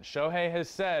segment. Shohei has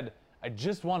said, I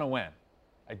just want to win.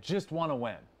 I just want to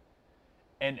win.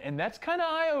 And that's kind of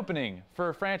eye-opening for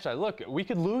a franchise. Look, we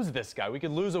could lose this guy. We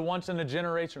could lose a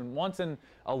once-in-a-generation,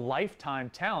 once-in-a-lifetime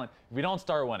talent if we don't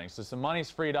start winning. So some money's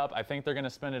freed up. I think they're going to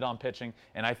spend it on pitching,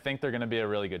 and I think they're going to be a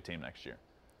really good team next year.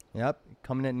 Yep.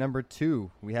 Coming at number 2,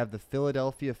 we have the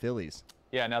Philadelphia Phillies.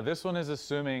 Yeah, now this one is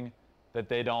assuming that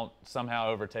they don't somehow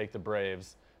overtake the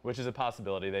Braves, which is a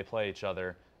possibility. They play each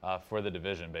other for the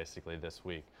division basically this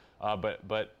week.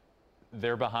 But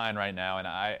they're behind right now,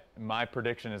 and my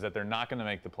prediction is that they're not going to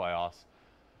make the playoffs.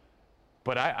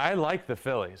 But I like the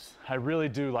Phillies. I really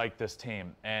do like this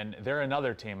team, and they're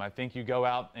another team. I think you go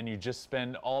out and you just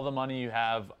spend all the money you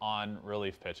have on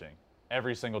relief pitching,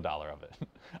 every single dollar of it.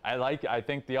 I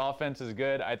think the offense is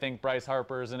good. I think Bryce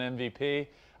Harper is an MVP.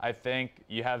 I think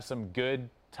you have some good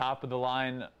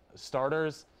top-of-the-line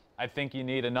starters. I think you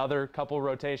need another couple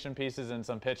rotation pieces and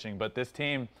some pitching, but this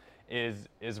team is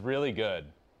really good.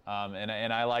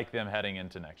 And I like them heading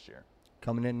into next year.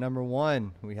 Coming in number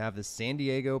 1, we have the San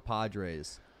Diego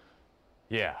Padres.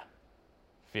 Yeah.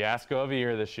 Fiasco of a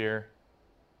year this year,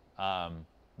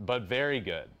 but very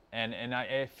good. And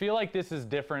I feel like this is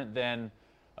different than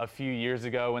a few years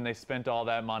ago when they spent all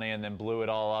that money and then blew it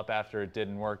all up after it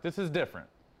didn't work. This is different.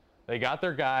 They got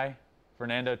their guy,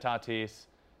 Fernando Tatis.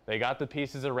 They got the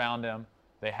pieces around him.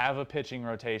 They have a pitching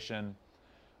rotation.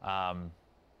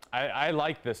 I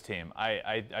like this team.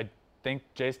 I think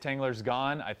Jace Tingler's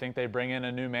gone. I think they bring in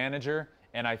a new manager,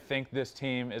 and I think this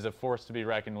team is a force to be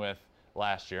reckoned with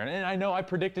last year. And I know I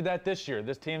predicted that this year.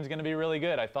 This team's going to be really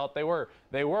good. I thought they were.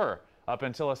 They were up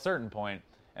until a certain point,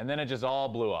 and then it just all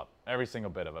blew up, every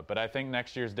single bit of it. But I think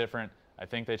next year's different. I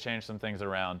think they changed some things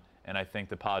around, and I think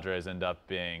the Padres end up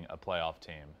being a playoff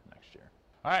team next year.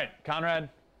 All right, Conrad,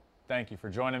 thank you for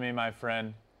joining me, my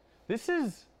friend. This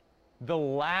is the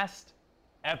last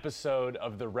episode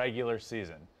of the regular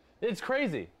season. It's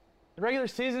crazy. The regular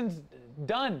season's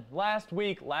done last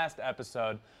week, last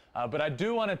episode. But I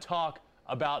do want to talk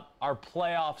about our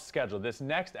playoff schedule. This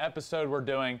next episode we're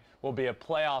doing will be a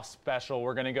playoff special.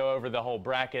 We're going to go over the whole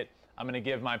bracket. I'm going to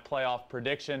give my playoff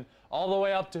prediction all the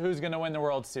way up to who's going to win the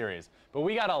World Series. But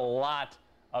we got a lot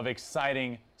of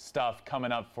exciting stuff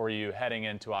coming up for you heading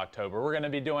into October. We're going to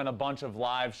be doing a bunch of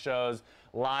live shows,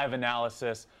 live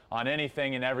analysis on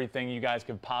anything and everything you guys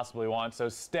could possibly want. So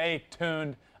stay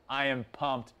tuned. I am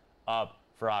pumped up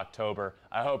for October.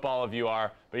 I hope all of you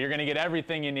are, but you're going to get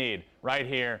everything you need right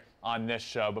here on this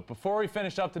show. But before we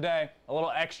finish up today, a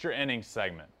little extra innings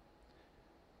segment.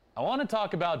 I want to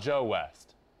talk about Joe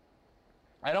West.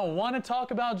 I don't want to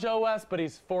talk about Joe West, but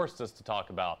he's forced us to talk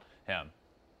about him.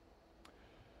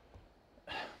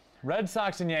 Red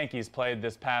Sox and Yankees played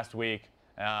this past week,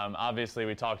 Obviously,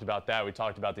 we talked about that. We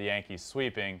talked about the Yankees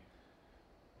sweeping.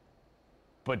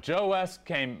 But Joe West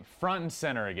came front and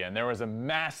center again. There was a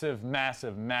massive,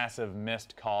 massive, massive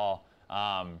missed call.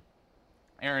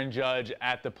 Aaron Judge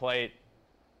at the plate,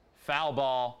 foul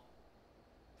ball,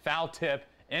 foul tip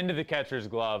into the catcher's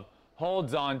glove,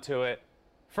 holds on to it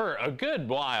for a good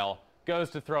while, goes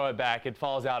to throw it back. It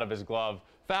falls out of his glove.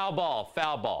 Foul ball,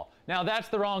 foul ball. Now, that's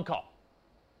the wrong call.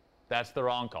 That's the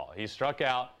wrong call. He struck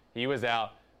out. He was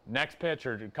out. Next pitch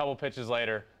or a couple pitches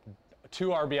later, 2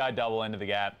 RBI double into the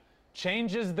gap.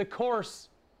 Changes the course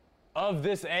of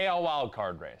this AL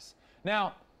wildcard race.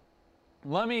 Now,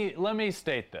 let me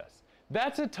state this.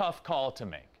 That's a tough call to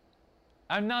make.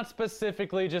 I'm not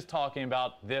specifically just talking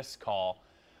about this call.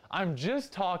 I'm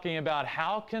just talking about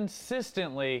how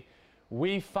consistently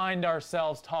we find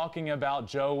ourselves talking about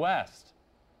Joe West.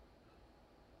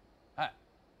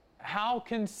 How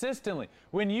consistently?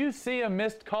 When you see a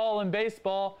missed call in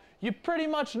baseball, you pretty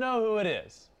much know who it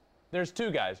is. There's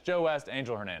 2 guys, Joe West,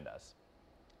 Angel Hernandez.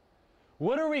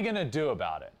 What are we going to do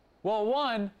about it? Well,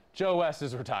 1, Joe West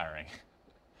is retiring.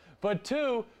 But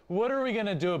 2, what are we going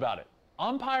to do about it?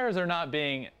 Umpires are not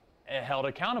being held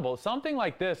accountable. Something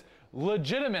like this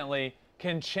legitimately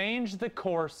can change the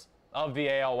course of the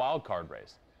AL wildcard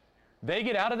race. They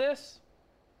get out of this.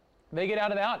 They get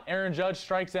out of that. Aaron Judge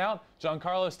strikes out.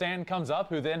 Giancarlo Stanton comes up,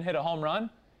 who then hit a home run.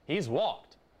 He's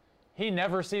walked. He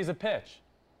never sees a pitch.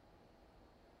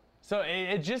 So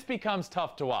it just becomes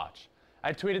tough to watch.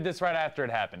 I tweeted this right after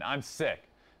it happened. I'm sick.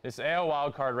 This AL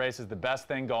wildcard race is the best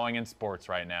thing going in sports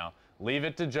right now. Leave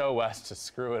it to Joe West to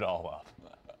screw it all up.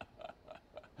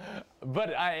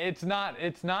 But it's not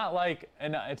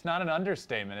an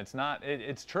understatement.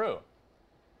 It's true.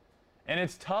 And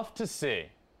it's tough to see.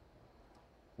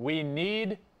 We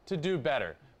need to do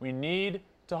better. We need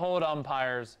to hold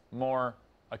umpires more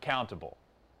accountable.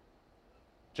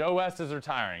 Joe West is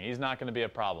retiring. He's not going to be a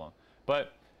problem.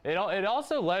 But it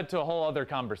also led to a whole other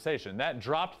conversation. That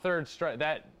dropped third strike,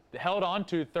 that held on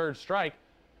to third strike.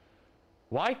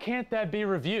 Why can't that be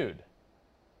reviewed?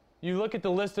 You look at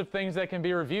the list of things that can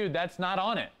be reviewed, that's not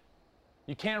on it.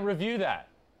 You can't review that.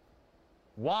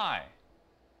 Why?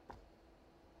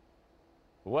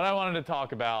 What I wanted to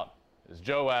talk about is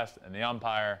Joe West and the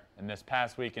umpire in this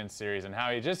past weekend series and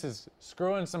how he just is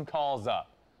screwing some calls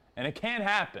up. And it can't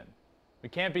happen. We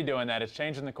can't be doing that. It's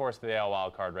changing the course of the AL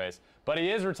wildcard race. But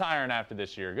he is retiring after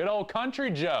this year. Good old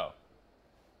Country Joe.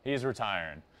 He's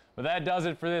retiring. But that does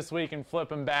it for this week in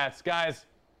Flippin' Bats. Guys,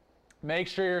 make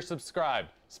sure you're subscribed.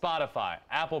 Spotify,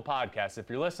 Apple Podcasts. If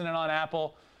you're listening on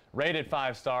Apple, rate it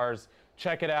 5 stars.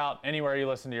 Check it out anywhere you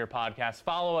listen to your podcast.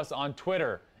 Follow us on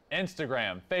Twitter,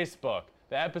 Instagram, Facebook.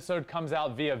 The episode comes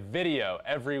out via video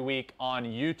every week on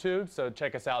YouTube, so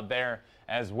check us out there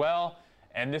as well.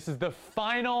 And this is the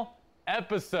final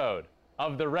episode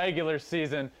of the regular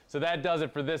season, so that does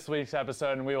it for this week's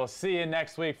episode, and we will see you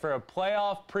next week for a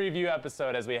playoff preview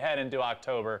episode as we head into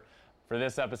October for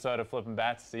this episode of Flippin'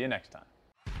 Bats. See you next time.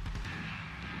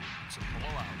 It's a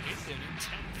blowout, 8th inning,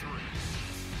 10-3.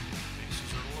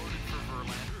 Bases are loaded for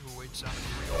Verlander, who waits out a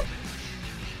 3-0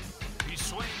 pitch. He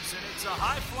swings, and it's a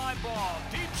high fly ball,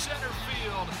 deep center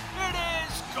field. It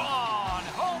is gone!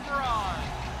 Home run!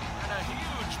 And a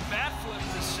huge bat flip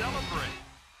to celebrate.